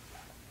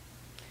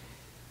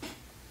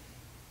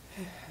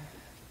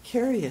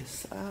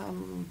 Curious.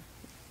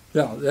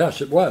 Yeah,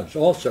 yes, it was.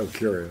 Also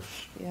curious.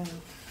 Yeah.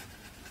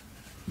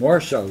 More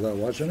so, though,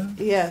 wasn't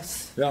it?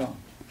 Yes. Yeah.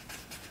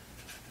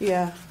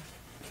 Yeah.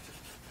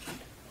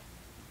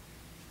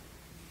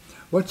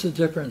 What's the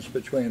difference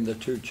between the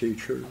two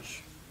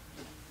teachers?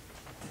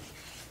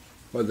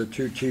 Or the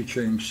two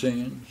teaching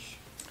scenes?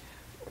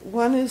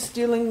 One is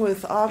dealing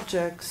with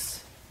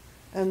objects,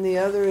 and the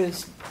other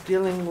is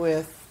dealing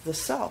with the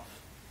self.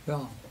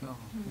 Yeah, yeah,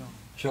 yeah.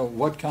 So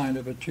what kind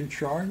of a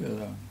teacher are you,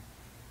 then?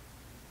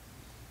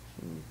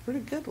 Pretty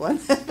good one.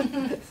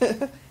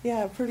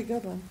 Yeah, pretty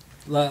good one.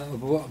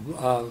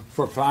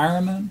 For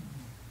firemen?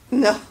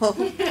 No.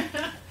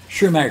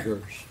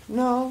 Shoemakers?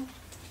 No.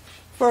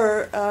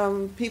 For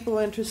people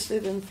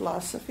interested in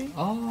philosophy.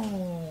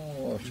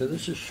 Oh, so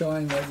this is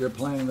showing that you're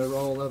playing the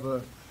role of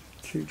a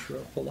teacher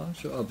of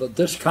philosophy, but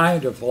this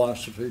kind of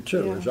philosophy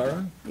too, Yeah. is that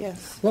right?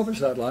 Yes. What was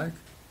that like?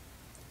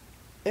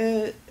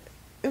 It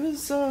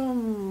was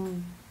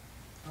I'll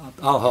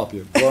help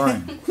you.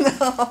 Boring.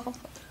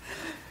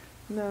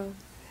 No.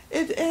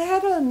 It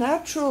had a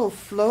natural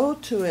flow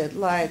to it,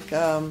 like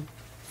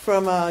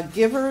from a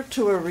giver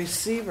to a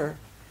receiver.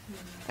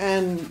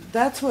 And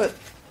that's what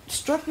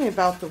struck me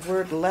about the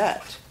word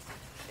let,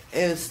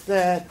 is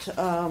that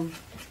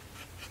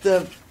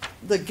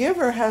the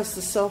giver has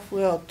the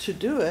self-will to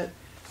do it,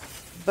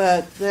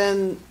 but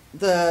then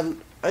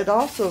it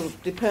also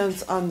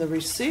depends on the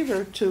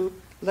receiver to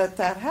let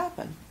that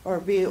happen or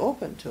be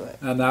open to it.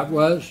 And that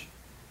was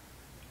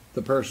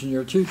the person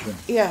you're teaching?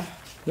 Yeah.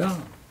 Yeah.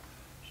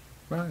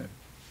 Right.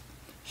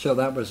 So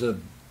that was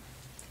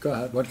go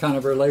ahead, what kind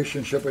of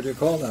relationship would you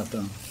call that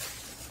then?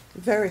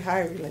 Very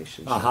high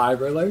relationship. A high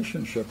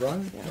relationship,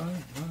 right? Yeah.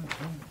 Right.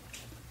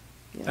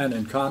 Yeah. And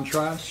in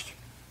contrast?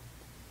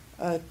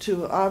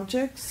 To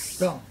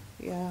objects. Yeah.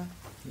 Yeah.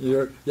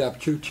 You have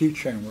two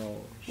teaching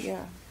roles.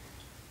 Yeah.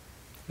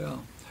 Yeah.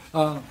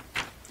 A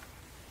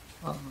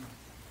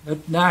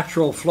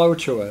natural flow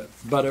to it,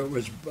 but it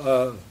was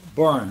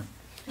boring.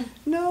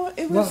 No,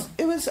 it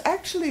was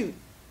actually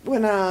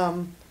when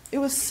it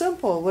was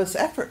simple, it was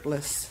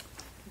effortless.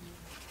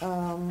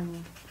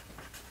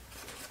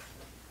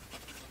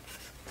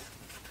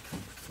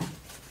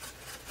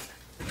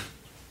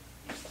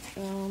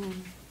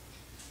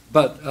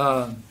 But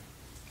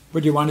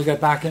would you want to get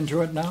back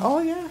into it now? Oh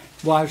yeah.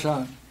 Why is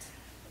that?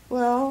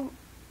 Well,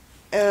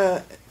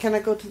 can I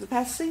go to the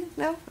past scene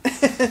now?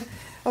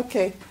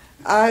 Okay.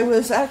 I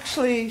was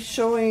actually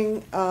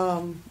showing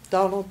Don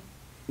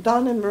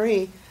and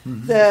Marie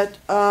that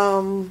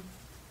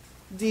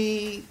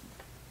the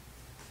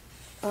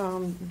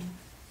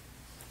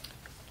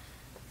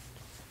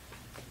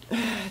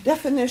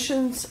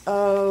definitions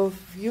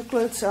of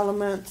Euclid's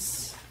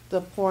elements,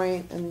 the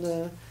point and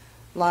the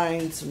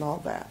lines and all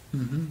that.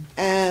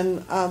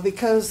 And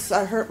because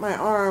I hurt my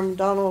arm,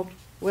 Donald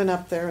went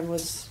up there and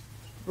was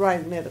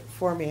writing it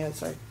for me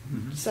as I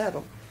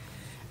settled.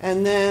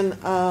 And then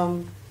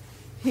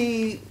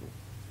he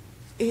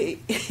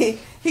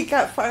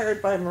got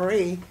fired by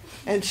Marie,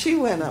 and she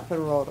went up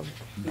and wrote them.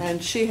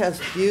 And she has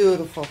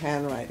beautiful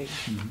handwriting.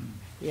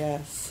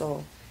 Yes,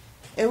 so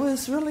it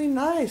was really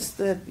nice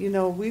that,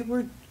 we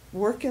were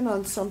working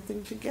on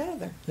something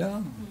together.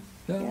 Yeah.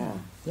 Yeah.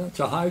 That's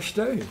a high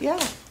state. Yeah.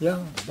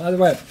 Yeah. By the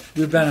way,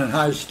 you've been in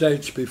high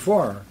states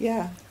before.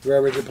 Yeah.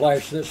 Where would you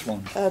place this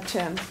one?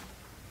 10.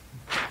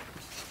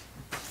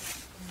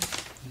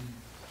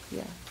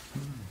 Yeah.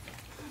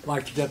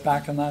 Like to get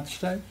back in that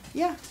state?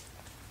 Yeah.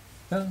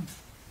 Yeah.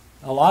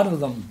 A lot of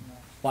them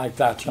like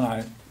that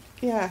tonight.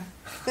 Yeah.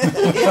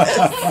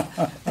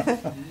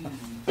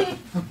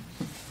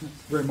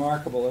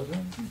 Remarkable, isn't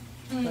it?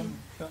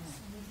 Yeah.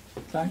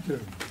 Thank you.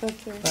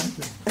 Okay. Thank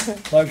you.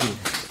 Pleasure.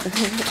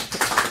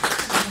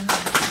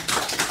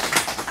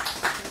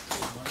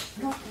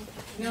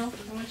 No,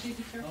 I want you to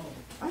be careful.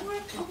 I'll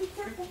be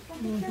careful. I'll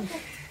be careful.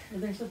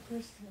 There's a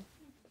person.